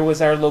 And where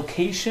was our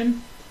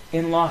location?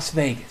 In Las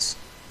Vegas.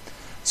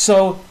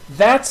 So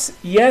that's,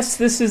 yes,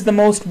 this is the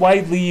most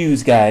widely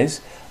used,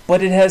 guys,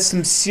 but it has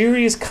some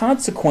serious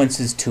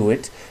consequences to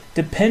it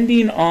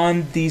depending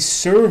on the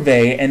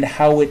survey and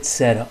how it's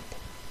set up.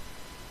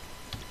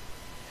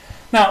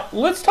 Now,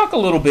 let's talk a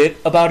little bit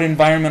about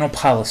environmental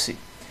policy.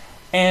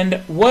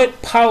 And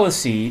what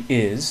policy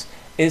is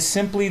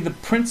simply the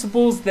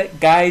principles that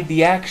guide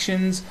the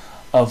actions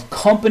of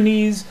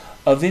companies,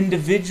 of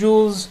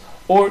individuals,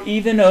 or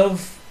even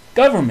of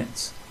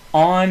governments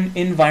on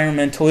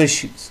environmental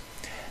issues.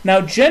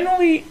 Now,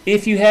 generally,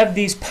 if you have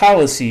these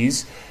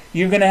policies,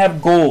 you're going to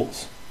have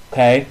goals,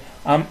 okay?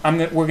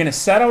 We're going to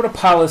set out a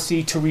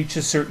policy to reach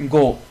a certain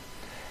goal.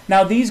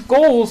 Now, these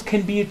goals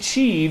can be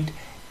achieved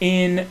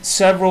in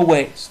several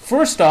ways.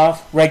 First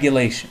off,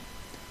 regulation,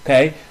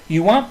 okay?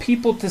 You want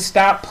people to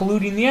stop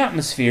polluting the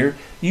atmosphere,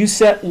 you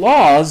set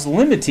laws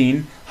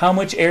limiting how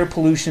much air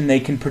pollution they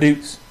can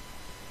produce.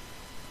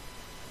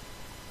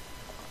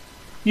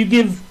 You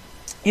give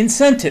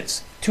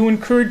incentives to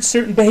encourage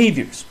certain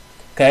behaviors,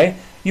 okay?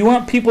 You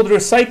want people to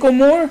recycle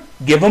more?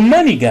 Give them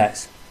money,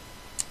 guys,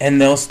 and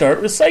they'll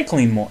start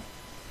recycling more.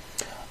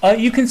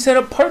 You can set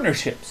up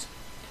partnerships.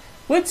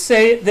 Let's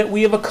say that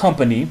we have a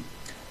company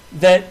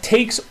that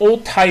takes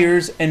old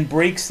tires and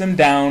breaks them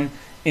down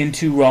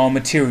into raw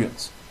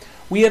materials.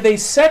 We have a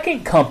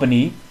second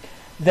company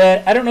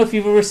that, I don't know if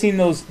you've ever seen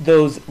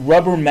those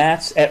rubber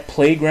mats at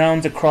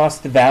playgrounds across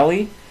the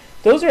valley.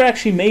 Those are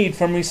actually made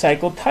from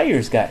recycled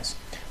tires, guys.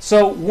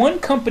 So one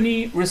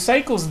company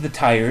recycles the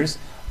tires,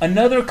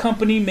 another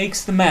company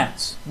makes the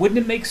mats. Wouldn't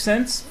it make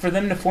sense for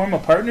them to form a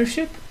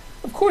partnership?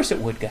 Of course it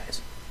would,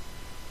 guys.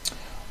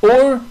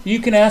 Or you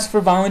can ask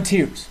for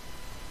volunteers,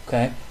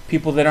 okay?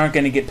 People that aren't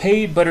going to get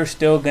paid but are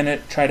still going to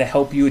try to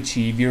help you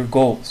achieve your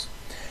goals.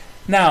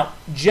 Now,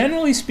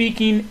 generally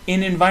speaking,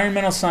 in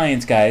environmental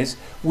science, guys,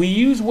 we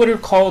use what are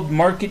called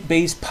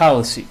market-based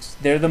policies.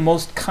 They're the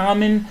most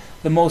common,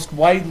 the most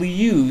widely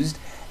used,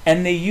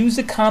 and they use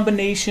a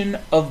combination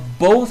of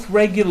both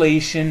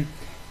regulation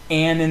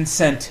and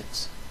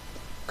incentives.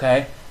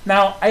 Okay?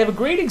 Now, I have a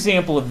great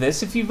example of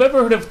this. If you've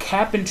ever heard of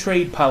cap and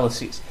trade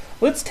policies,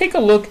 let's take a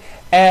look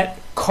at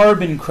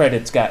carbon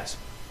credits, guys.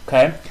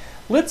 Okay?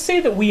 Let's say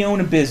that we own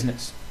a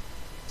business.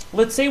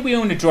 Let's say we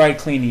own a dry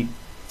cleaning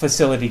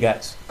facility,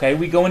 guys. Okay?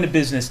 We go into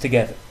business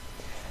together.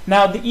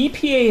 Now, the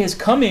EPA has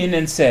come in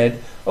and said,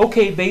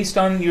 okay, based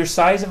on your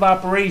size of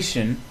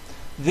operation,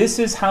 this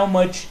is how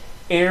much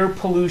air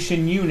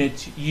pollution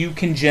units you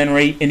can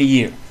generate in a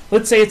year.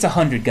 Let's say it's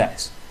 100,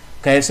 guys.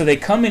 Okay, so they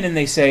come in and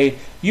they say,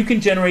 you can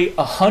generate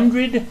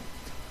 100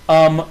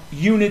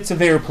 units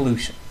of air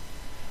pollution.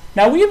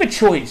 Now, we have a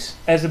choice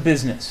as a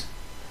business.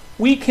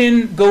 We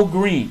can go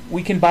green.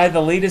 We can buy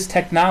the latest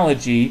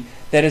technology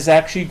that is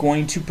actually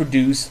going to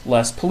produce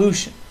less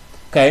pollution.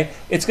 Okay,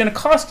 it's going to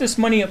cost us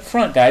money up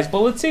front, guys, but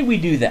let's say we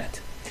do that.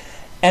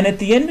 And at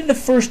the end of the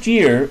first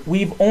year,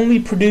 we've only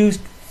produced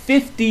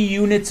 50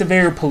 units of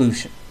air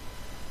pollution,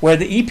 where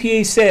the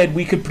EPA said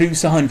we could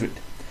produce 100.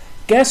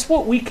 Guess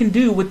what we can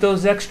do with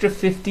those extra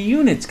 50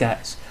 units,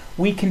 guys?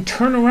 We can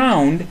turn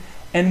around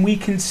and we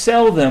can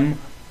sell them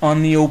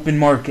on the open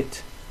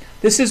market.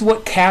 This is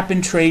what cap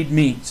and trade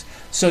means.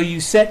 So you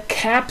set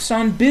caps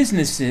on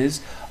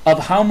businesses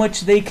of how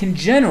much they can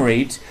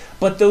generate,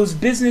 but those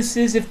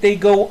businesses, if they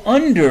go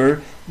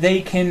under,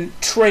 they can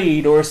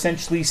trade or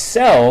essentially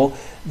sell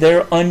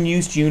their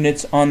unused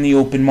units on the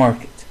open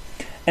market.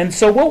 And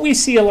so what we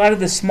see, a lot of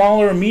the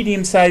smaller or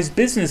medium-sized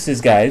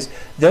businesses, guys,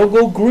 they'll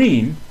go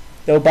green,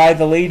 they'll buy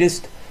the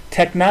latest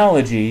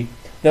technology,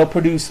 they'll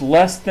produce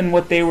less than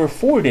what they were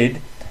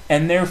afforded,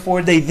 and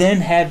therefore they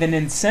then have an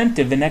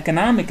incentive, an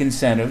economic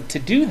incentive to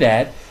do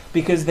that,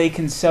 because they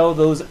can sell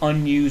those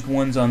unused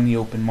ones on the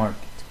open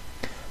market.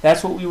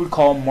 That's what we would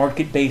call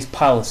market-based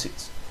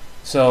policies.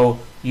 So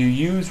you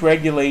use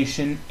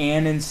regulation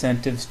and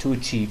incentives to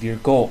achieve your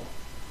goal.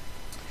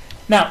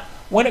 Now,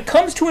 when it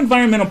comes to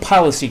environmental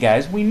policy,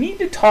 guys, we need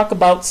to talk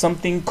about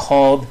something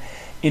called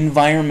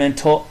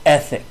environmental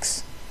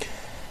ethics.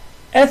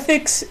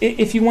 Ethics,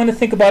 if you want to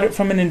think about it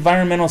from an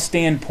environmental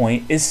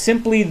standpoint, is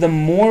simply the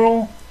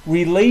moral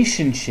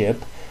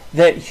relationship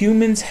that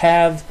humans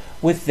have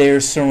with their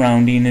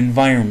surrounding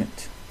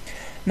environment.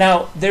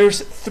 Now,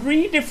 there's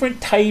 3 different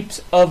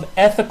types of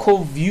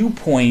ethical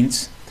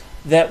viewpoints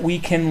that we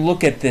can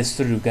look at this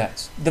through,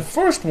 guys. The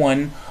first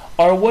one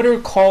are what are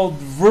called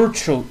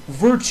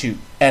virtue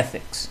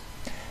ethics.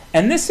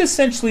 And this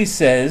essentially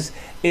says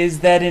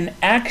is that an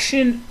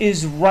action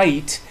is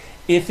right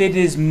if it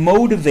is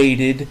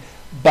motivated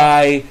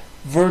by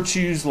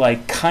virtues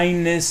like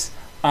kindness,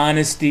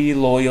 honesty,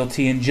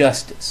 loyalty, and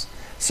justice.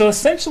 So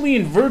essentially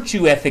in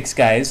virtue ethics,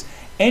 guys,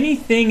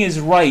 anything is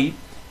right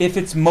if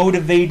it's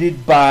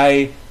motivated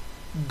by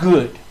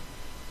good.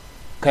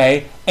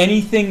 Okay?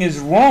 Anything is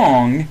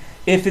wrong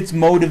if it's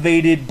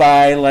motivated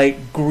by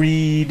like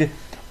greed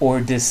or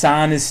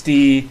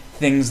dishonesty,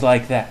 things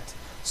like that.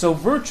 So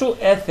virtue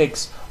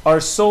ethics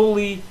are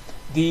solely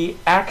the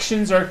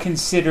actions are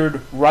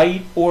considered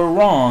right or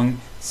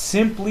wrong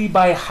simply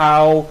by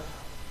how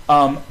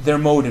they're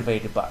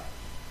motivated by.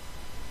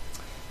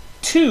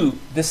 2,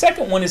 the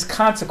second one is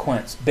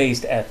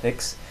consequence-based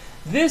ethics.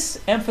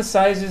 This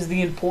emphasizes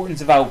the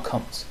importance of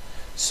outcomes.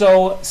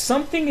 So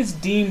something is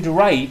deemed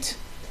right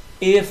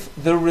if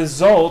the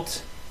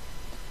result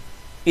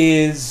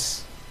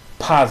is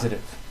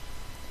positive.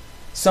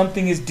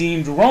 Something is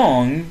deemed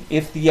wrong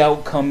if the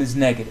outcome is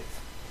negative.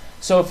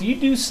 So if you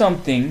do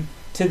something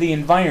to the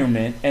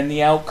environment and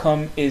the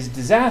outcome is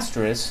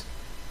disastrous,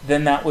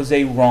 then that was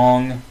a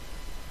wrong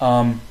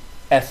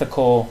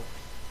ethical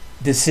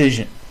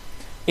decision.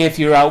 If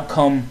your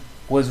outcome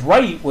was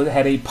right,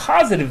 had a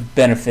positive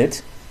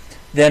benefit,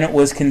 then it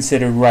was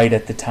considered right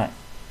at the time.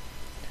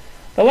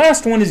 The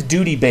last one is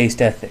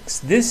duty-based ethics.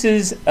 This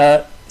is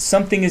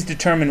something is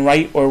determined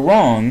right or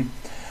wrong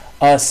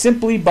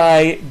simply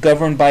by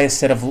governed by a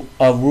set of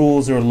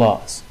rules or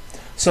laws.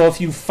 So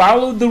if you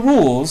followed the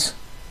rules,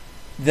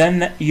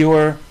 then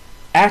your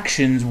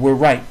actions were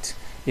right.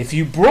 If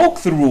you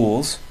broke the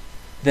rules,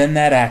 then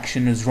that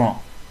action is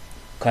wrong.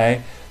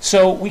 Okay?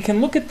 So we can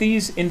look at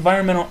these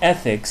environmental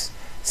ethics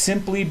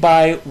simply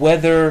by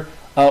whether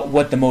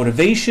what the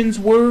motivations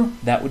were,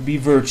 that would be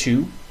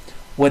virtue,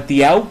 what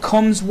the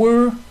outcomes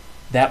were,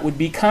 that would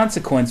be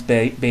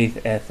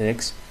consequence-based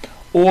ethics,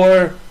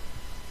 or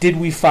did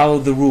we follow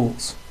the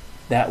rules?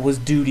 That was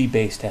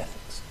duty-based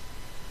ethics.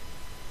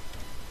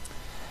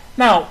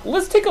 Now,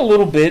 let's take a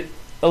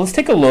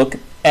look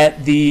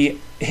at the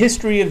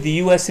history of the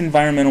U.S.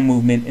 environmental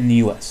movement in the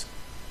U.S.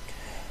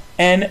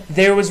 And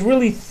there was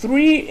really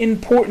 3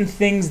 important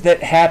things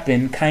that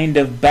happened kind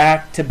of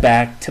back to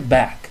back to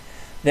back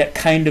that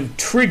kind of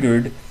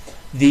triggered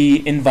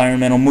the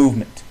environmental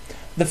movement.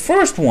 The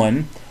first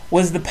one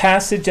was the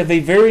passage of a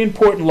very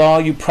important law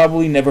you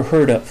probably never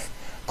heard of,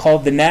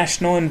 called the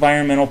National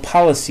Environmental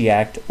Policy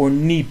Act, or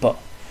NEPA,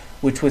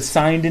 which was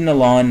signed into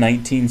law in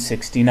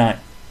 1969.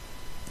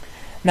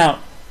 Now,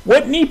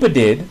 what NEPA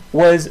did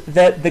was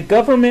that the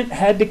government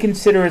had to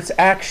consider its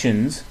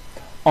actions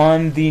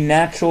on the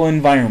natural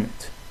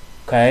environment.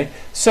 Okay?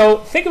 So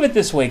think of it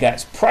this way,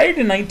 guys. Prior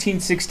to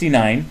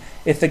 1969,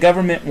 if the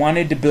government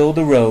wanted to build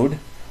a road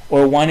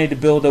or wanted to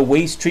build a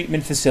waste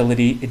treatment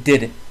facility, it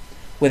did it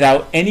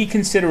without any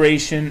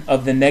consideration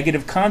of the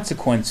negative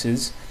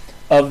consequences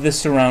of the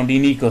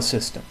surrounding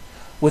ecosystem.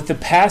 With the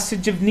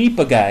passage of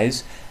NEPA,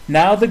 guys,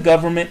 now the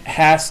government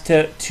has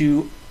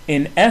to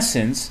in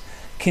essence,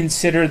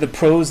 consider the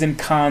pros and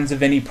cons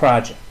of any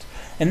project.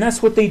 And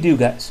that's what they do,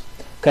 guys.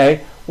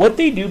 Okay? What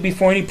they do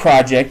before any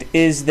project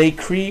is they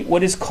create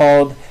what is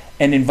called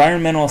an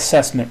environmental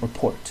assessment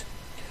report,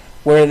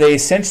 where they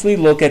essentially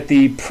look at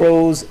the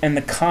pros and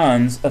the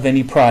cons of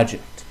any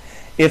project.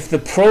 If the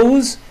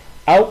pros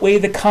outweigh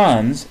the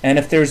cons, and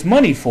if there's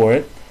money for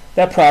it,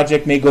 that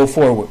project may go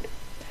forward.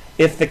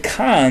 If the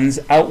cons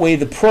outweigh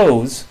the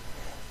pros,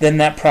 then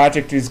that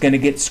project is going to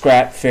get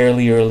scrapped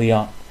fairly early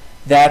on.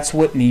 That's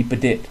what NEPA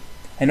did.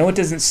 I know it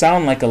doesn't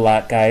sound like a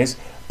lot, guys,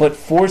 but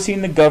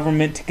forcing the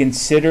government to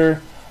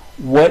consider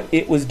what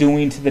it was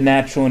doing to the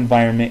natural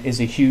environment is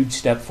a huge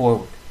step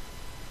forward.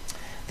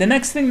 The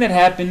next thing that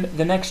happened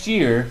the next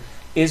year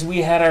is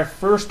we had our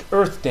first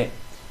Earth Day,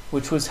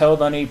 which was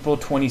held on April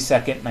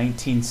 22nd,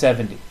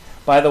 1970,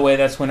 By the way,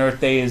 that's when Earth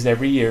Day is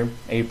every year,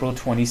 April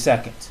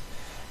 22nd.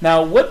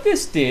 Now, what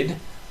this did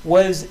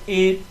was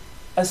it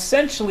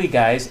essentially,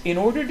 guys, in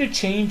order to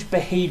change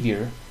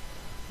behavior,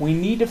 we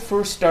need to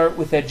first start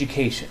with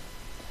education.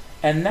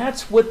 And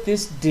that's what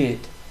this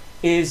did.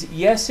 Is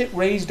yes, it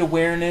raised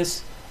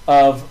awareness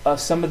of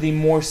some of the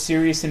more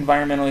serious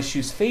environmental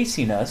issues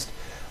facing us,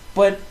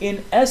 but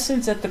in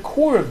essence, at the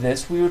core of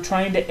this, we were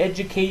trying to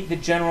educate the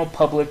general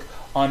public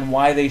on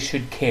why they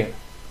should care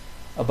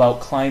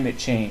about climate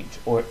change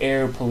or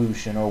air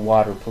pollution or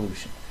water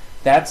pollution.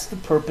 That's the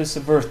purpose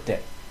of Earth Day.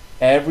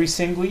 Every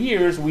single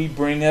year, we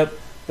bring up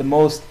the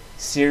most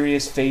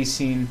serious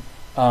facing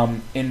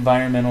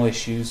environmental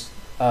issues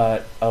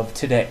of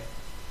today.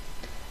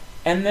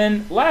 And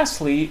then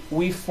lastly,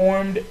 we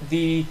formed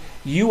the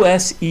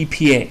US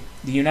EPA,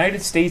 the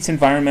United States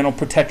Environmental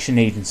Protection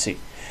Agency.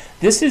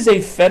 This is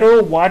a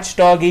federal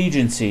watchdog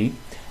agency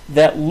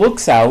that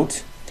looks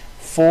out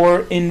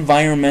for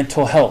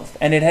environmental health,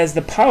 and it has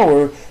the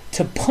power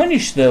to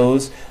punish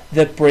those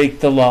that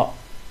break the law.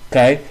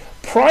 Okay?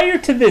 Prior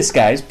to this,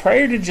 guys,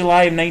 prior to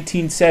July of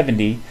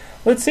 1970,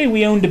 let's say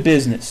we owned a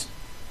business,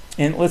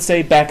 and let's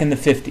say back in the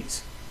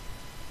 50s.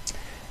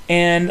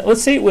 And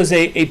let's say it was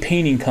a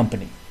painting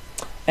company.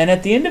 And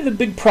at the end of the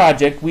big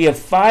project, we have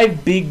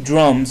 5 big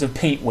drums of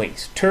paint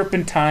waste,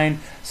 turpentine,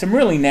 some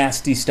really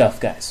nasty stuff,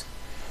 guys.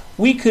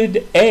 We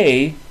could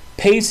A,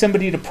 pay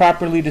somebody to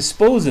properly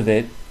dispose of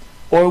it,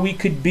 or we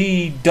could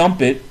B,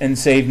 dump it and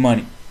save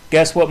money.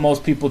 Guess what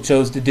most people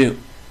chose to do?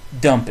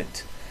 Dump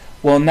it.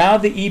 Well, now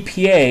the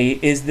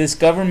EPA is this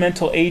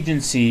governmental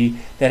agency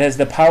that has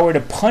the power to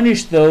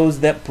punish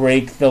those that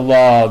break the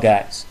law,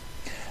 guys.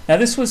 Now,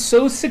 this was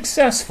so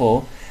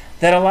successful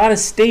that a lot of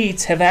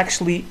states have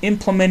actually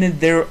implemented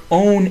their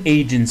own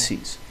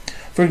agencies.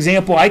 For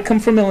example, I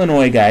come from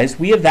Illinois, guys.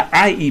 We have the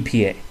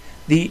IEPA,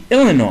 the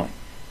Illinois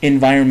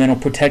Environmental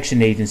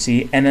Protection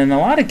Agency, and in a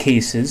lot of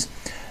cases,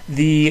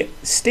 the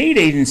state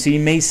agency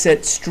may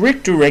set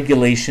stricter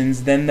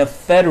regulations than the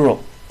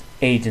federal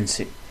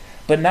agency.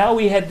 But now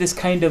we had this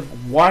kind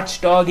of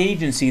watchdog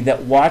agency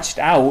that watched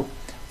out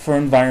for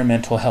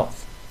environmental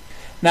health.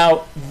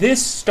 Now,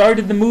 this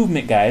started the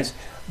movement, guys,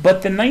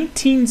 but the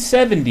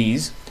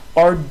 1970s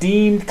are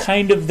deemed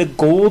kind of the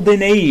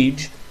golden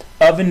age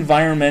of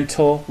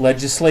environmental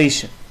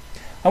legislation.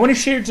 I want to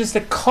share just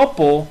a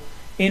couple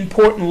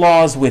important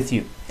laws with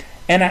you.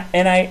 And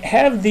I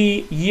have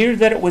the year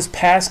that it was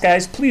passed,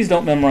 guys. Please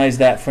don't memorize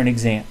that for an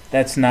exam.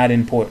 That's not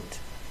important.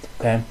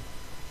 Okay?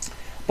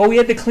 But we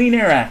had the Clean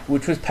Air Act,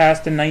 which was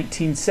passed in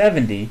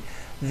 1970.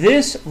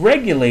 This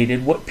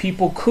regulated what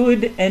people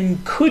could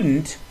and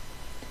couldn't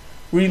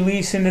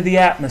release into the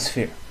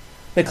atmosphere.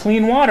 The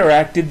Clean Water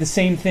Act did the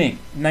same thing.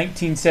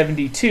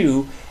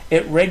 1972,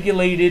 it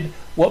regulated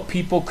what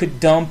people could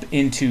dump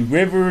into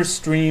rivers,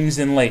 streams,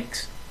 and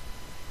lakes.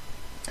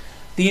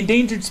 The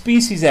Endangered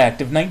Species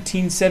Act of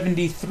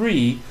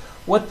 1973,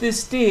 what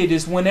this did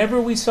is whenever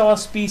we saw a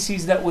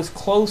species that was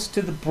close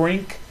to the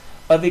brink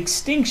of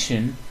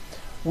extinction,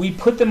 we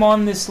put them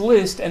on this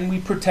list and we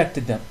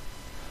protected them.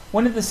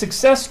 One of the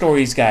success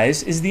stories,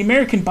 guys, is the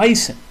American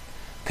bison.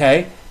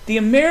 Okay? The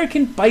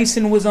American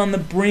bison was on the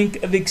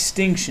brink of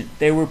extinction.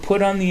 They were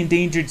put on the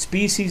Endangered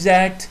Species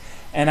Act,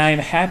 and I am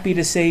happy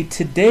to say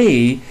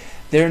today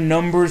their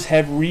numbers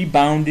have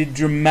rebounded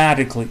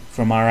dramatically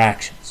from our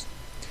actions.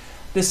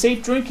 The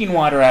Safe Drinking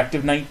Water Act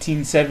of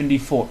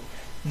 1974.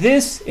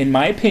 This, in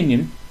my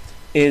opinion,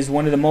 is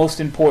one of the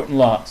most important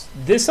laws.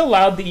 This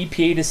allowed the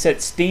EPA to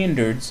set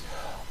standards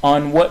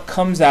on what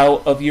comes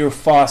out of your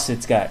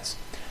faucets, guys.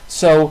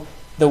 So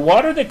the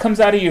water that comes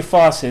out of your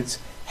faucets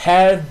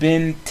have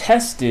been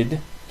tested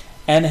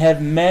and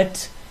have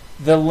met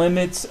the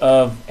limits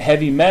of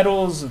heavy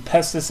metals, of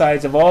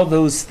pesticides, of all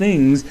those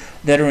things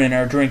that are in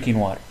our drinking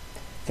water.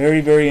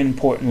 Very, very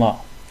important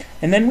law.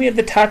 And then we have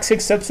the Toxic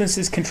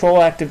Substances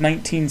Control Act of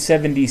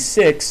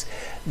 1976.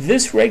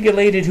 This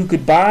regulated who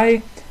could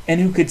buy and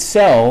who could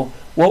sell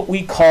what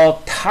we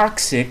call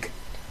toxic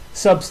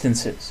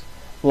substances,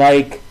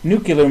 like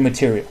nuclear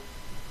material,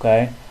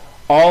 okay?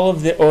 All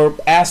of the, or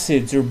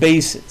acids or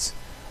bases.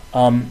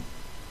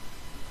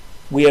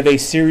 We have a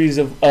series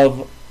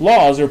of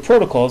laws or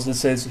protocols that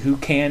says who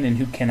can and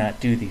who cannot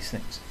do these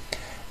things.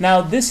 Now,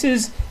 this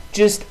is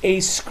just a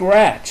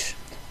scratch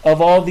of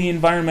all the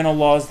environmental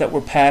laws that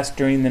were passed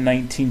during the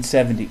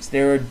 1970s.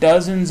 There are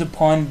dozens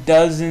upon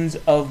dozens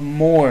of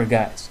more,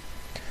 guys.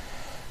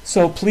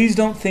 So please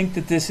don't think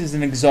that this is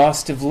an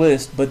exhaustive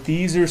list, but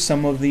these are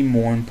some of the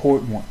more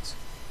important ones.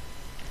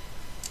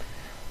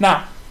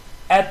 Now,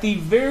 at the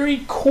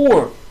very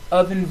core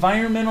of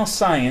environmental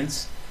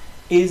science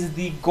is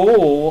the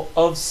goal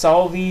of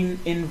solving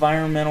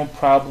environmental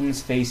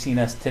problems facing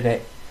us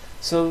today.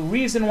 So the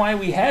reason why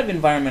we have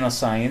environmental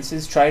science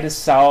is try to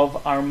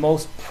solve our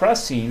most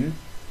pressing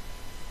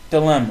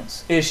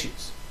dilemmas,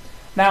 issues.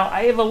 Now,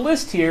 I have a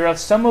list here of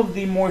some of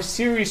the more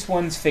serious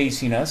ones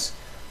facing us.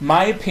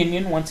 My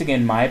opinion, once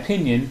again, my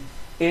opinion,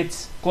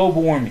 it's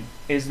global warming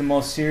is the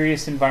most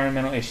serious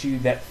environmental issue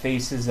that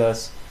faces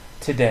us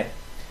today.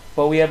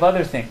 but we have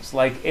other things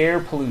like air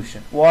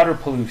pollution, water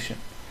pollution,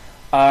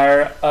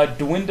 our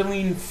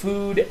dwindling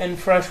food and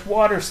fresh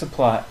water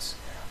supplies,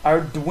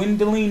 our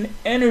dwindling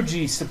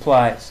energy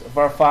supplies of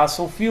our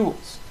fossil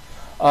fuels.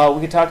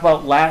 We could talk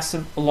about loss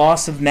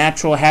of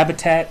natural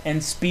habitat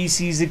and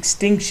species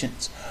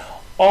extinctions.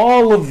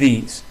 All of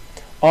these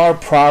are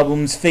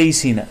problems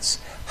facing us.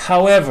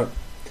 However,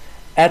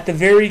 at the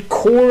very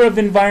core of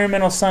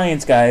environmental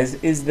science, guys,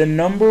 is the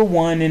number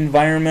one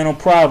environmental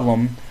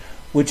problem,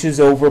 which is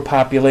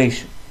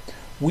overpopulation.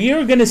 We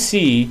are going to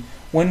see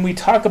when we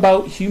talk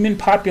about human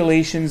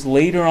populations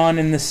later on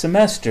in the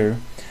semester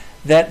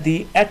that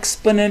the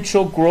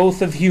exponential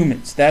growth of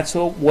humans, that's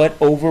what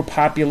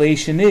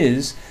overpopulation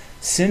is,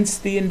 since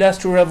the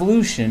Industrial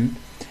Revolution,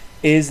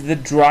 is the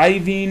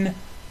driving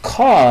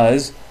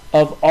cause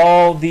of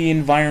all the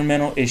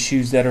environmental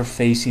issues that are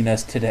facing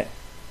us today.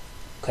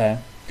 Okay?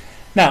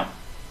 Now,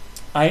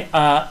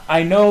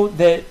 I know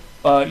that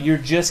you're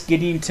just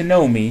getting to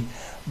know me,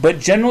 but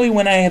generally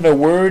when I have a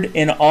word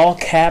in all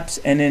caps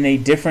and in a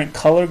different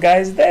color,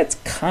 guys, that's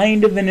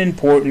kind of an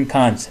important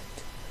concept.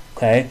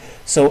 Okay?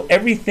 So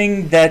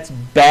everything that's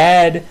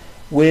bad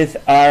with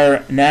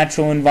our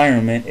natural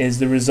environment is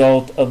the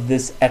result of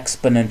this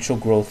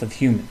exponential growth of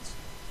humans.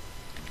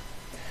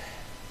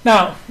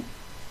 Now,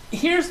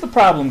 here's the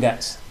problem,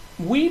 guys.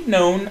 We've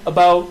known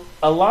about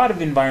a lot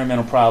of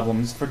environmental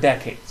problems for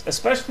decades,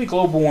 especially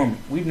global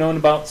warming. We've known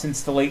about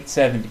since the late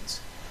 70s.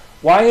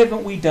 Why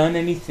haven't we done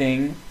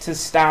anything to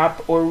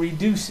stop or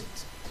reduce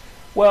it?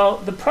 Well,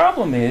 the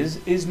problem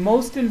is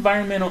most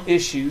environmental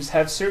issues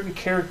have certain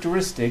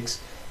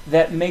characteristics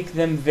that make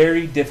them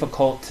very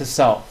difficult to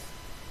solve.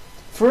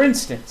 For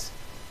instance,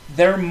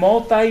 they're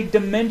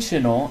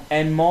multidimensional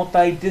and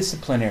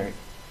multidisciplinary.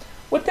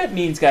 What that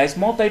means, guys,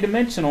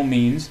 multidimensional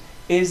means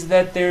is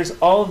that there's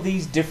all of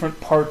these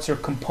different parts or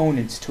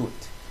components to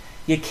it.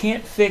 You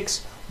can't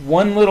fix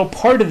one little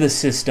part of the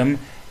system,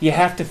 you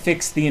have to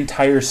fix the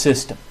entire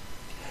system.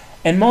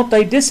 And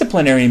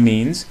multidisciplinary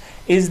means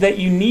is that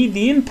you need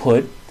the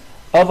input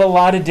of a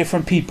lot of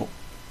different people.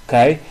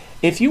 Okay?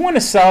 If you want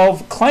to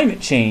solve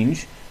climate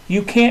change,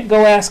 you can't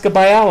go ask a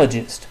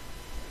biologist.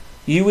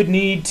 You would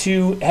need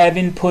to have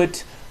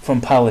input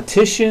from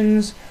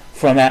politicians,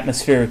 from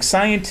atmospheric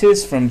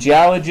scientists, from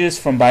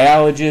geologists, from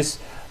biologists,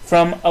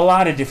 from a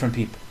lot of different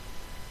people.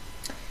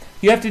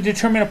 You have to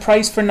determine a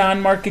price for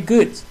non-market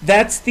goods.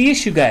 That's the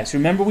issue, guys.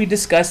 Remember we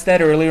discussed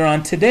that earlier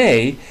on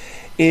today,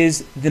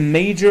 is the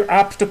major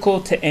obstacle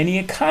to any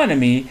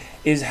economy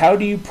is how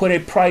do you put a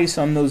price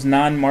on those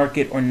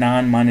non-market or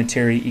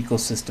non-monetary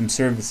ecosystem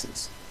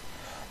services.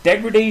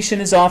 Degradation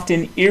is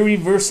often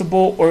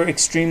irreversible or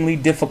extremely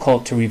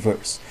difficult to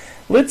reverse.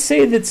 Let's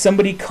say that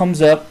somebody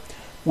comes up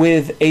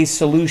with a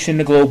solution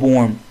to global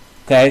warming.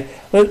 Okay?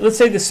 Let's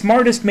say the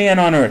smartest man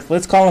on earth,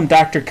 let's call him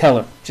Dr.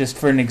 Keller, just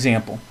for an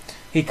example.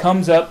 He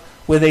comes up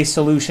with a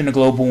solution to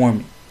global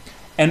warming,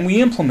 and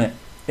we implement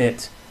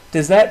it.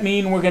 Does that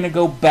mean we're going to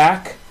go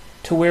back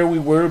to where we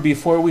were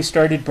before we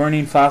started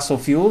burning fossil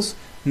fuels?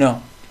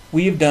 No.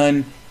 We have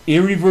done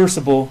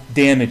irreversible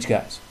damage,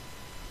 guys.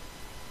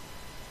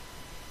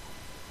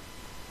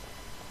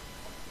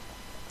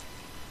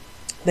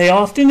 They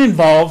often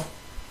involve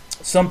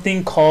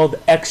something called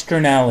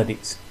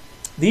externalities.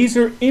 These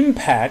are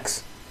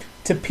impacts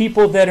to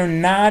people that are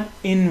not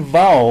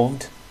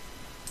involved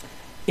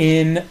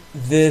in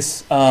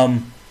this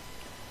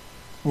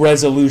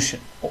resolution.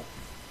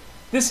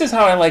 This is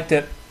how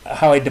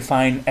I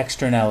define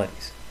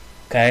externalities.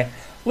 Okay?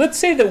 Let's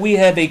say that we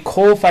have a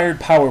coal-fired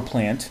power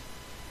plant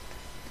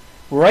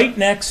right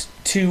next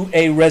to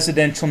a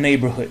residential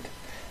neighborhood.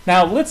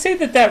 Now, let's say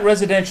that that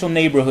residential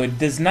neighborhood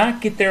does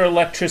not get their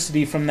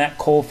electricity from that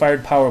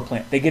coal-fired power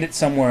plant. They get it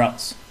somewhere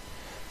else.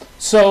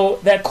 So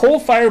that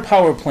coal-fired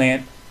power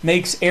plant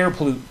makes air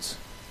pollutants.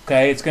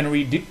 Okay? It's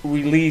going to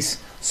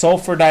release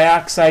sulfur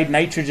dioxide,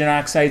 nitrogen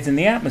oxides in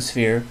the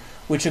atmosphere,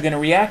 which are going to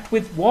react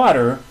with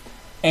water,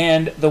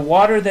 and the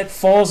water that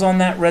falls on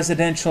that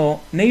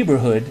residential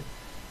neighborhood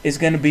is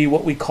going to be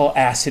what we call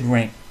acid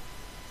rain.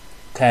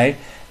 Okay?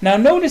 Now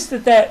notice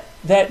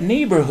that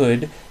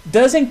neighborhood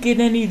doesn't get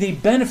any of the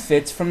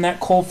benefits from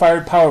that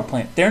coal-fired power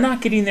plant. They're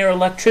not getting their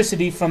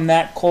electricity from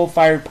that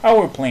coal-fired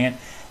power plant,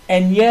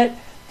 and yet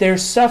they're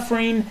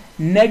suffering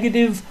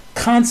negative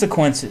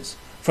consequences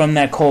from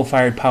that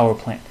coal-fired power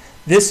plant.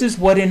 This is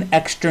what an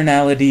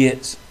externality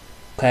is.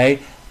 Okay?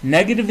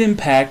 Negative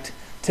impact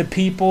to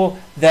people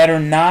that are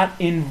not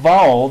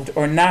involved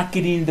or not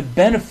getting the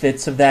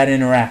benefits of that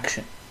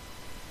interaction.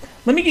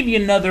 Let me give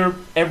you another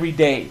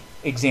everyday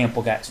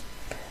example, guys.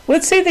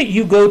 Let's say that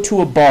you go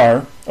to a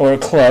bar or a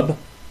club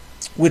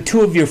with two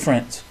of your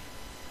friends.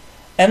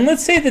 And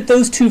let's say that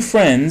those two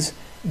friends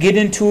get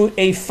into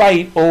a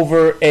fight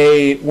over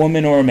a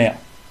woman or a male.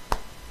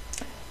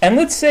 And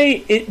let's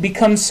say it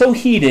becomes so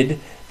heated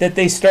that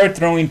they start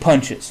throwing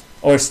punches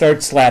or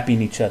start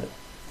slapping each other.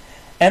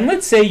 And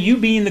let's say you,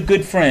 being the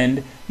good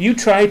friend, you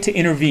try to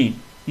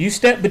intervene. You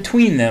step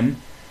between them,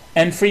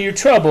 and for your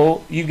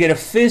trouble, you get a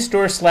fist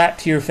or a slap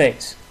to your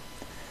face.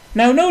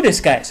 Now notice,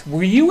 guys,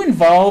 were you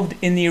involved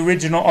in the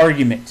original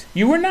argument?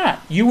 You were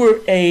not. You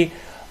were a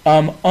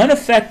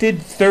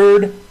unaffected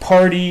third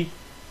party,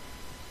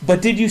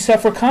 but did you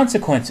suffer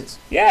consequences?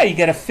 Yeah, you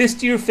got a fist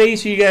to your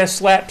face or you got a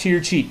slap to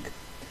your cheek.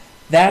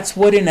 That's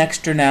what an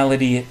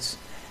externality is.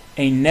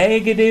 A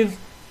negative,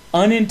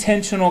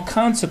 unintentional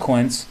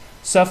consequence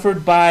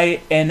suffered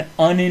by an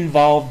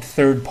uninvolved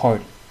third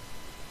party.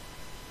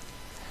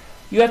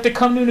 You have to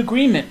come to an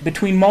agreement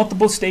between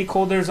multiple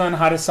stakeholders on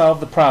how to solve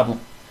the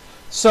problem.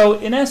 So,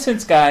 in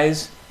essence,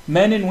 guys,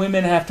 men and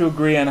women have to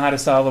agree on how to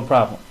solve a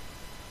problem.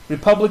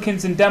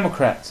 Republicans and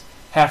Democrats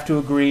have to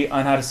agree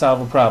on how to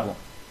solve a problem.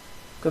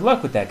 Good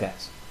luck with that,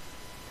 guys.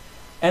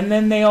 And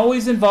then they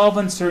always involve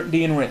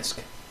uncertainty and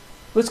risk.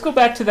 Let's go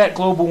back to that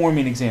global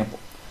warming example.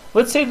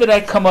 Let's say that I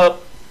come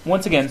up,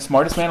 once again,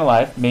 smartest man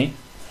alive, me,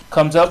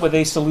 comes up with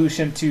a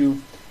solution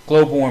to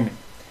global warming.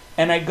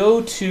 And I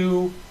go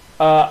to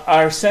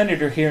our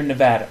senator here in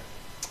Nevada,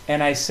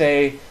 and I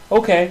say,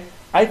 okay,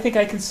 I think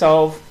I can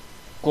solve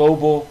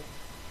global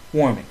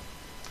warming.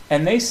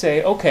 And they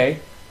say, okay,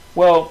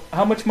 well,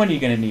 how much money are you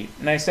going to need?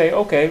 And I say,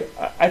 okay,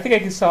 I think I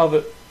can solve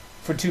it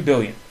for $2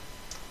 billion.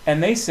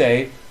 And they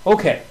say,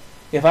 okay,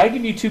 if I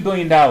give you $2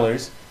 billion,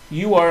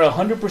 you are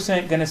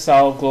 100% going to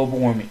solve global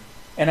warming.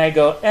 And I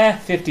go,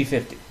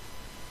 50-50.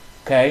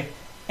 Okay?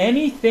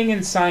 Anything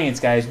in science,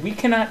 guys, we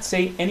cannot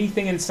say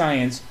anything in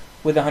science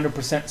with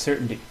 100%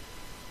 certainty.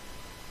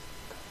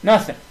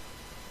 Nothing.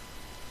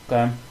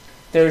 Okay?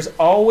 There's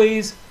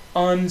always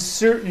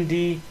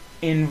uncertainty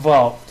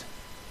involved.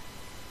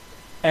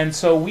 And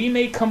so we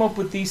may come up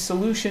with these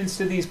solutions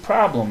to these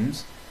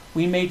problems.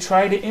 We may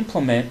try to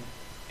implement,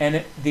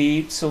 and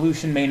the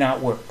solution may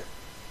not work.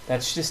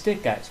 That's just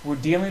it, guys. We're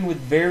dealing with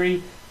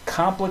very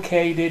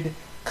complicated,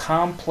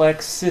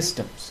 complex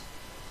systems,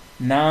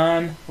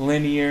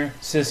 non-linear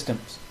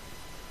systems,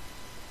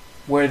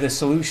 where the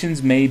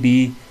solutions may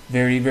be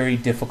very, very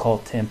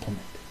difficult to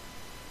implement.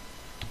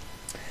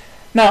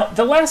 Now,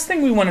 the last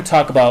thing we want to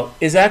talk about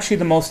is actually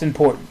the most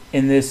important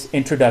in this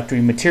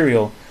introductory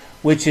material,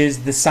 which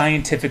is the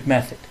scientific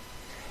method.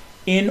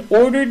 In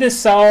order to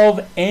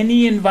solve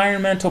any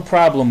environmental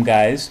problem,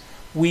 guys,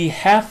 we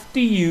have to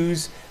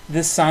use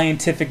the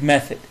scientific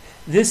method.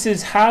 This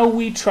is how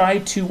we try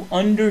to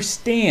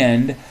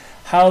understand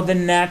how the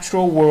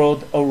natural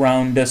world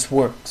around us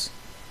works.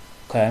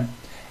 Okay?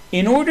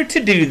 In order to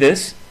do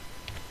this,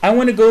 I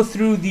want to go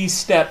through these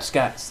steps,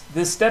 guys.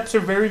 The steps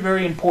are very,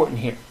 very important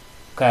here.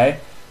 Okay?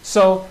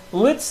 So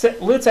let's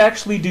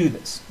actually do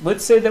this.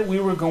 Let's say that we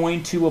were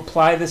going to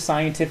apply the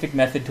scientific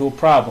method to a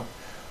problem.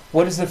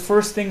 What is the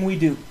first thing we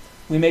do?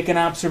 We make an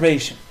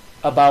observation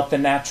about the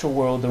natural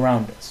world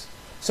around us.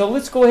 So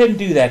let's go ahead and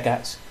do that,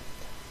 guys.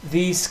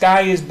 The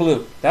sky is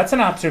blue. That's an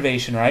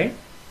observation, right?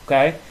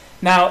 Okay.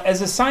 Now,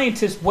 as a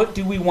scientist, what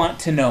do we want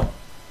to know?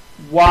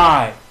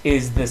 Why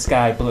is the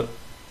sky blue?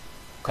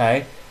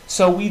 Okay.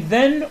 So we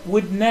then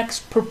would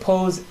next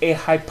propose a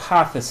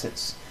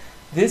hypothesis.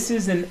 This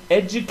is an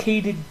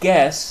educated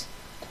guess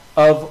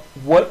of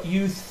what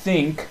you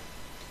think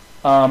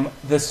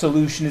the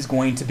solution is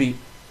going to be.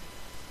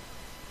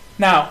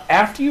 Now,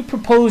 after you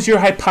propose your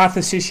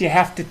hypothesis, you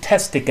have to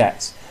test it,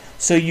 guys.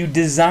 So you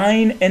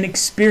design an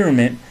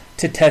experiment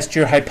to test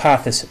your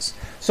hypothesis.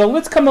 So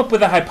let's come up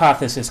with a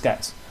hypothesis,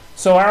 guys.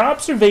 So our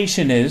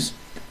observation is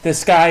the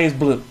sky is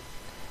blue.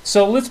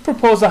 So let's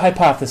propose a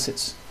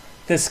hypothesis.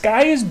 The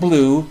sky is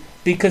blue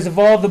because of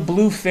all the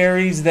blue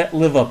fairies that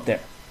live up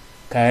there.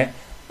 Okay?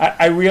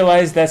 I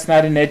realize that's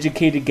not an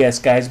educated guess,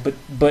 guys,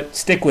 but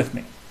stick with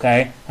me.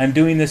 Okay? I'm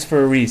doing this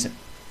for a reason.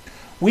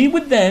 We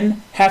would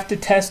then have to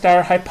test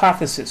our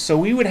hypothesis. So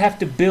we would have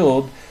to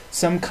build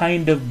some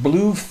kind of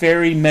blue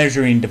fairy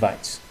measuring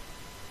device.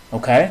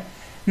 Okay?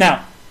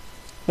 Now,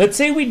 let's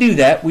say we do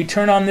that. We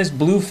turn on this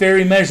blue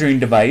fairy measuring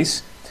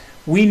device.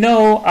 We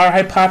know our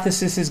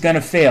hypothesis is going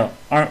to fail,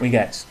 aren't we,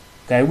 guys?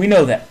 Okay, we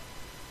know that.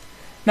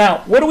 Now,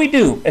 what do we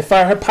do if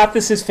our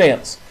hypothesis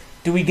fails?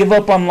 Do we give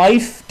up on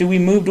life? Do we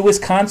move to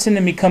Wisconsin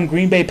and become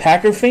Green Bay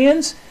Packer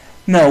fans?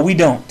 No, we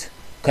don't.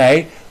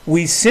 Okay?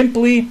 We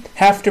simply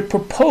have to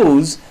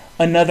propose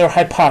another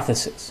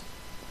hypothesis.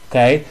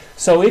 Okay?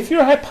 So if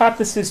your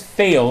hypothesis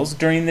fails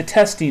during the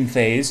testing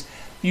phase,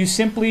 you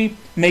simply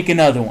make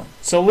another one.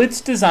 So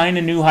let's design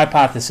a new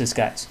hypothesis,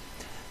 guys.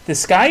 The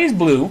sky is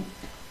blue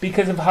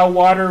because of how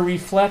water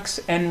reflects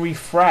and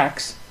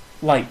refracts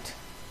light,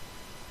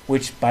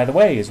 which, by the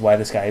way, is why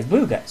the sky is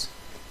blue, guys.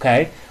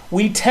 Okay?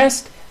 We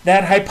test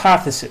that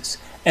hypothesis,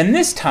 and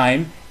this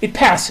time it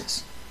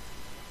passes.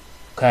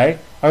 Okay?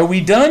 Are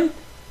we done?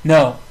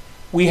 No.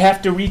 We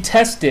have to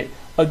retest it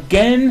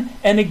again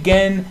and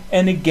again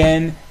and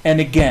again and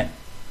again.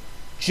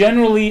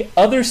 Generally,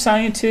 other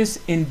scientists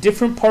in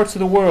different parts of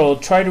the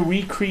world try to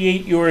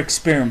recreate your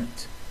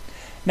experiment.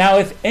 Now,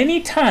 if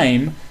any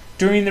time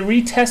during the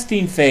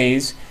retesting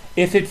phase,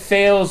 if it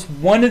fails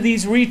one of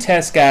these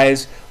retests,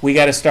 guys, we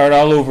got to start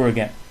all over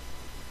again.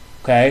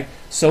 Okay?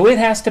 So it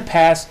has to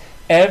pass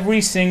every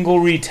single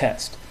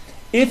retest.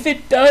 If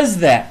it does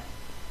that,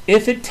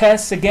 if it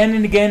tests again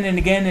and again and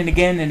again and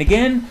again and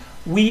again,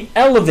 we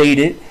elevate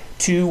it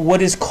to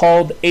what is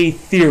called a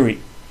theory.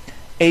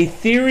 A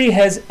theory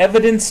has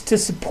evidence to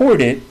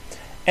support it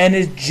and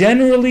is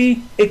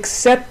generally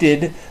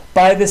accepted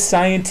by the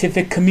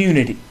scientific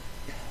community.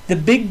 The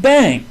Big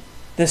Bang,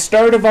 the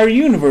start of our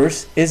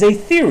universe, is a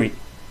theory.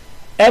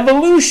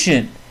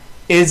 Evolution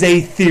is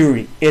a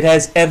theory. It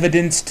has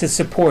evidence to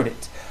support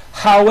it.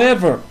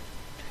 However,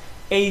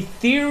 a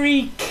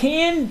theory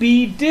can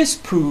be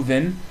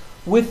disproven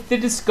with the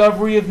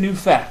discovery of new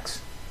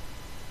facts.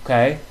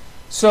 Okay?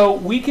 So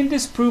we can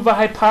disprove a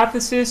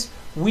hypothesis,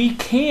 we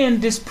can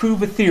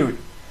disprove a theory.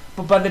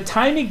 But by the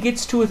time it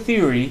gets to a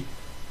theory,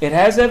 it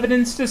has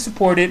evidence to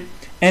support it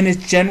and is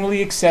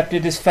generally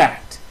accepted as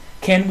fact.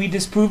 Can we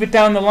disprove it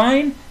down the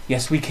line?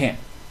 Yes, we can.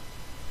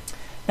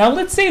 Now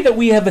let's say that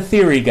we have a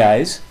theory,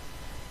 guys,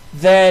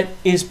 that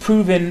is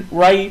proven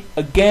right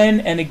again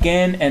and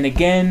again and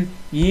again,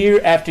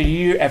 year after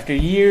year after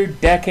year,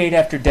 decade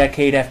after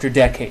decade after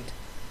decade.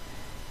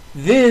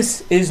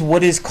 This is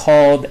what is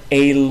called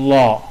a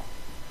law.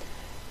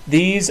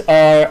 This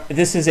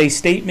is a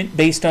statement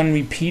based on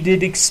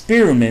repeated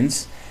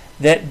experiments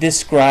that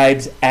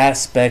describes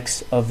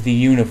aspects of the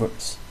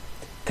universe.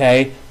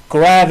 Okay?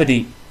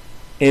 Gravity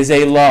is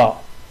a law.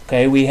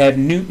 Okay? We have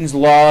Newton's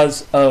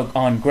laws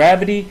on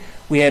gravity.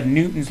 We have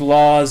Newton's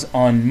laws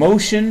on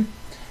motion.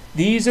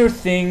 These are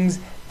things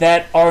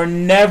that are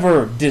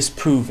never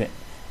disproven.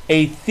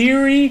 A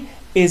theory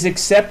is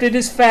accepted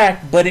as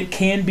fact, but it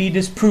can be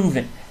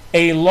disproven.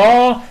 A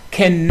law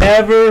can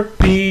never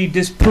be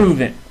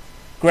disproven.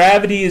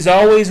 Gravity is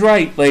always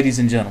right, ladies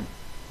and gentlemen.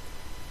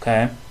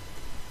 Okay?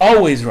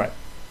 Always right.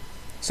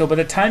 So by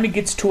the time it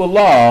gets to a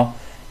law,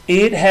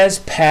 it has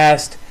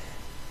passed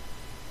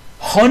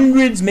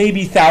hundreds,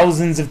 maybe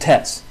thousands of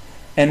tests,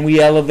 and we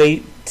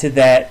elevate to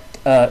that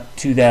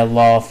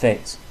law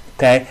phase.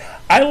 Okay?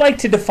 I like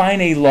to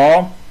define a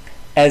law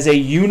as a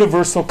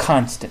universal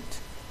constant.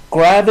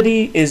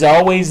 Gravity is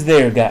always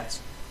there, guys.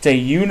 It's a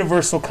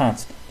universal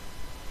constant.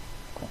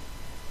 Okay.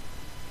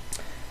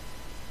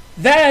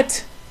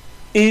 That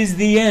is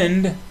the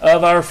end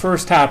of our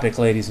first topic,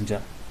 ladies and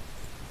gentlemen.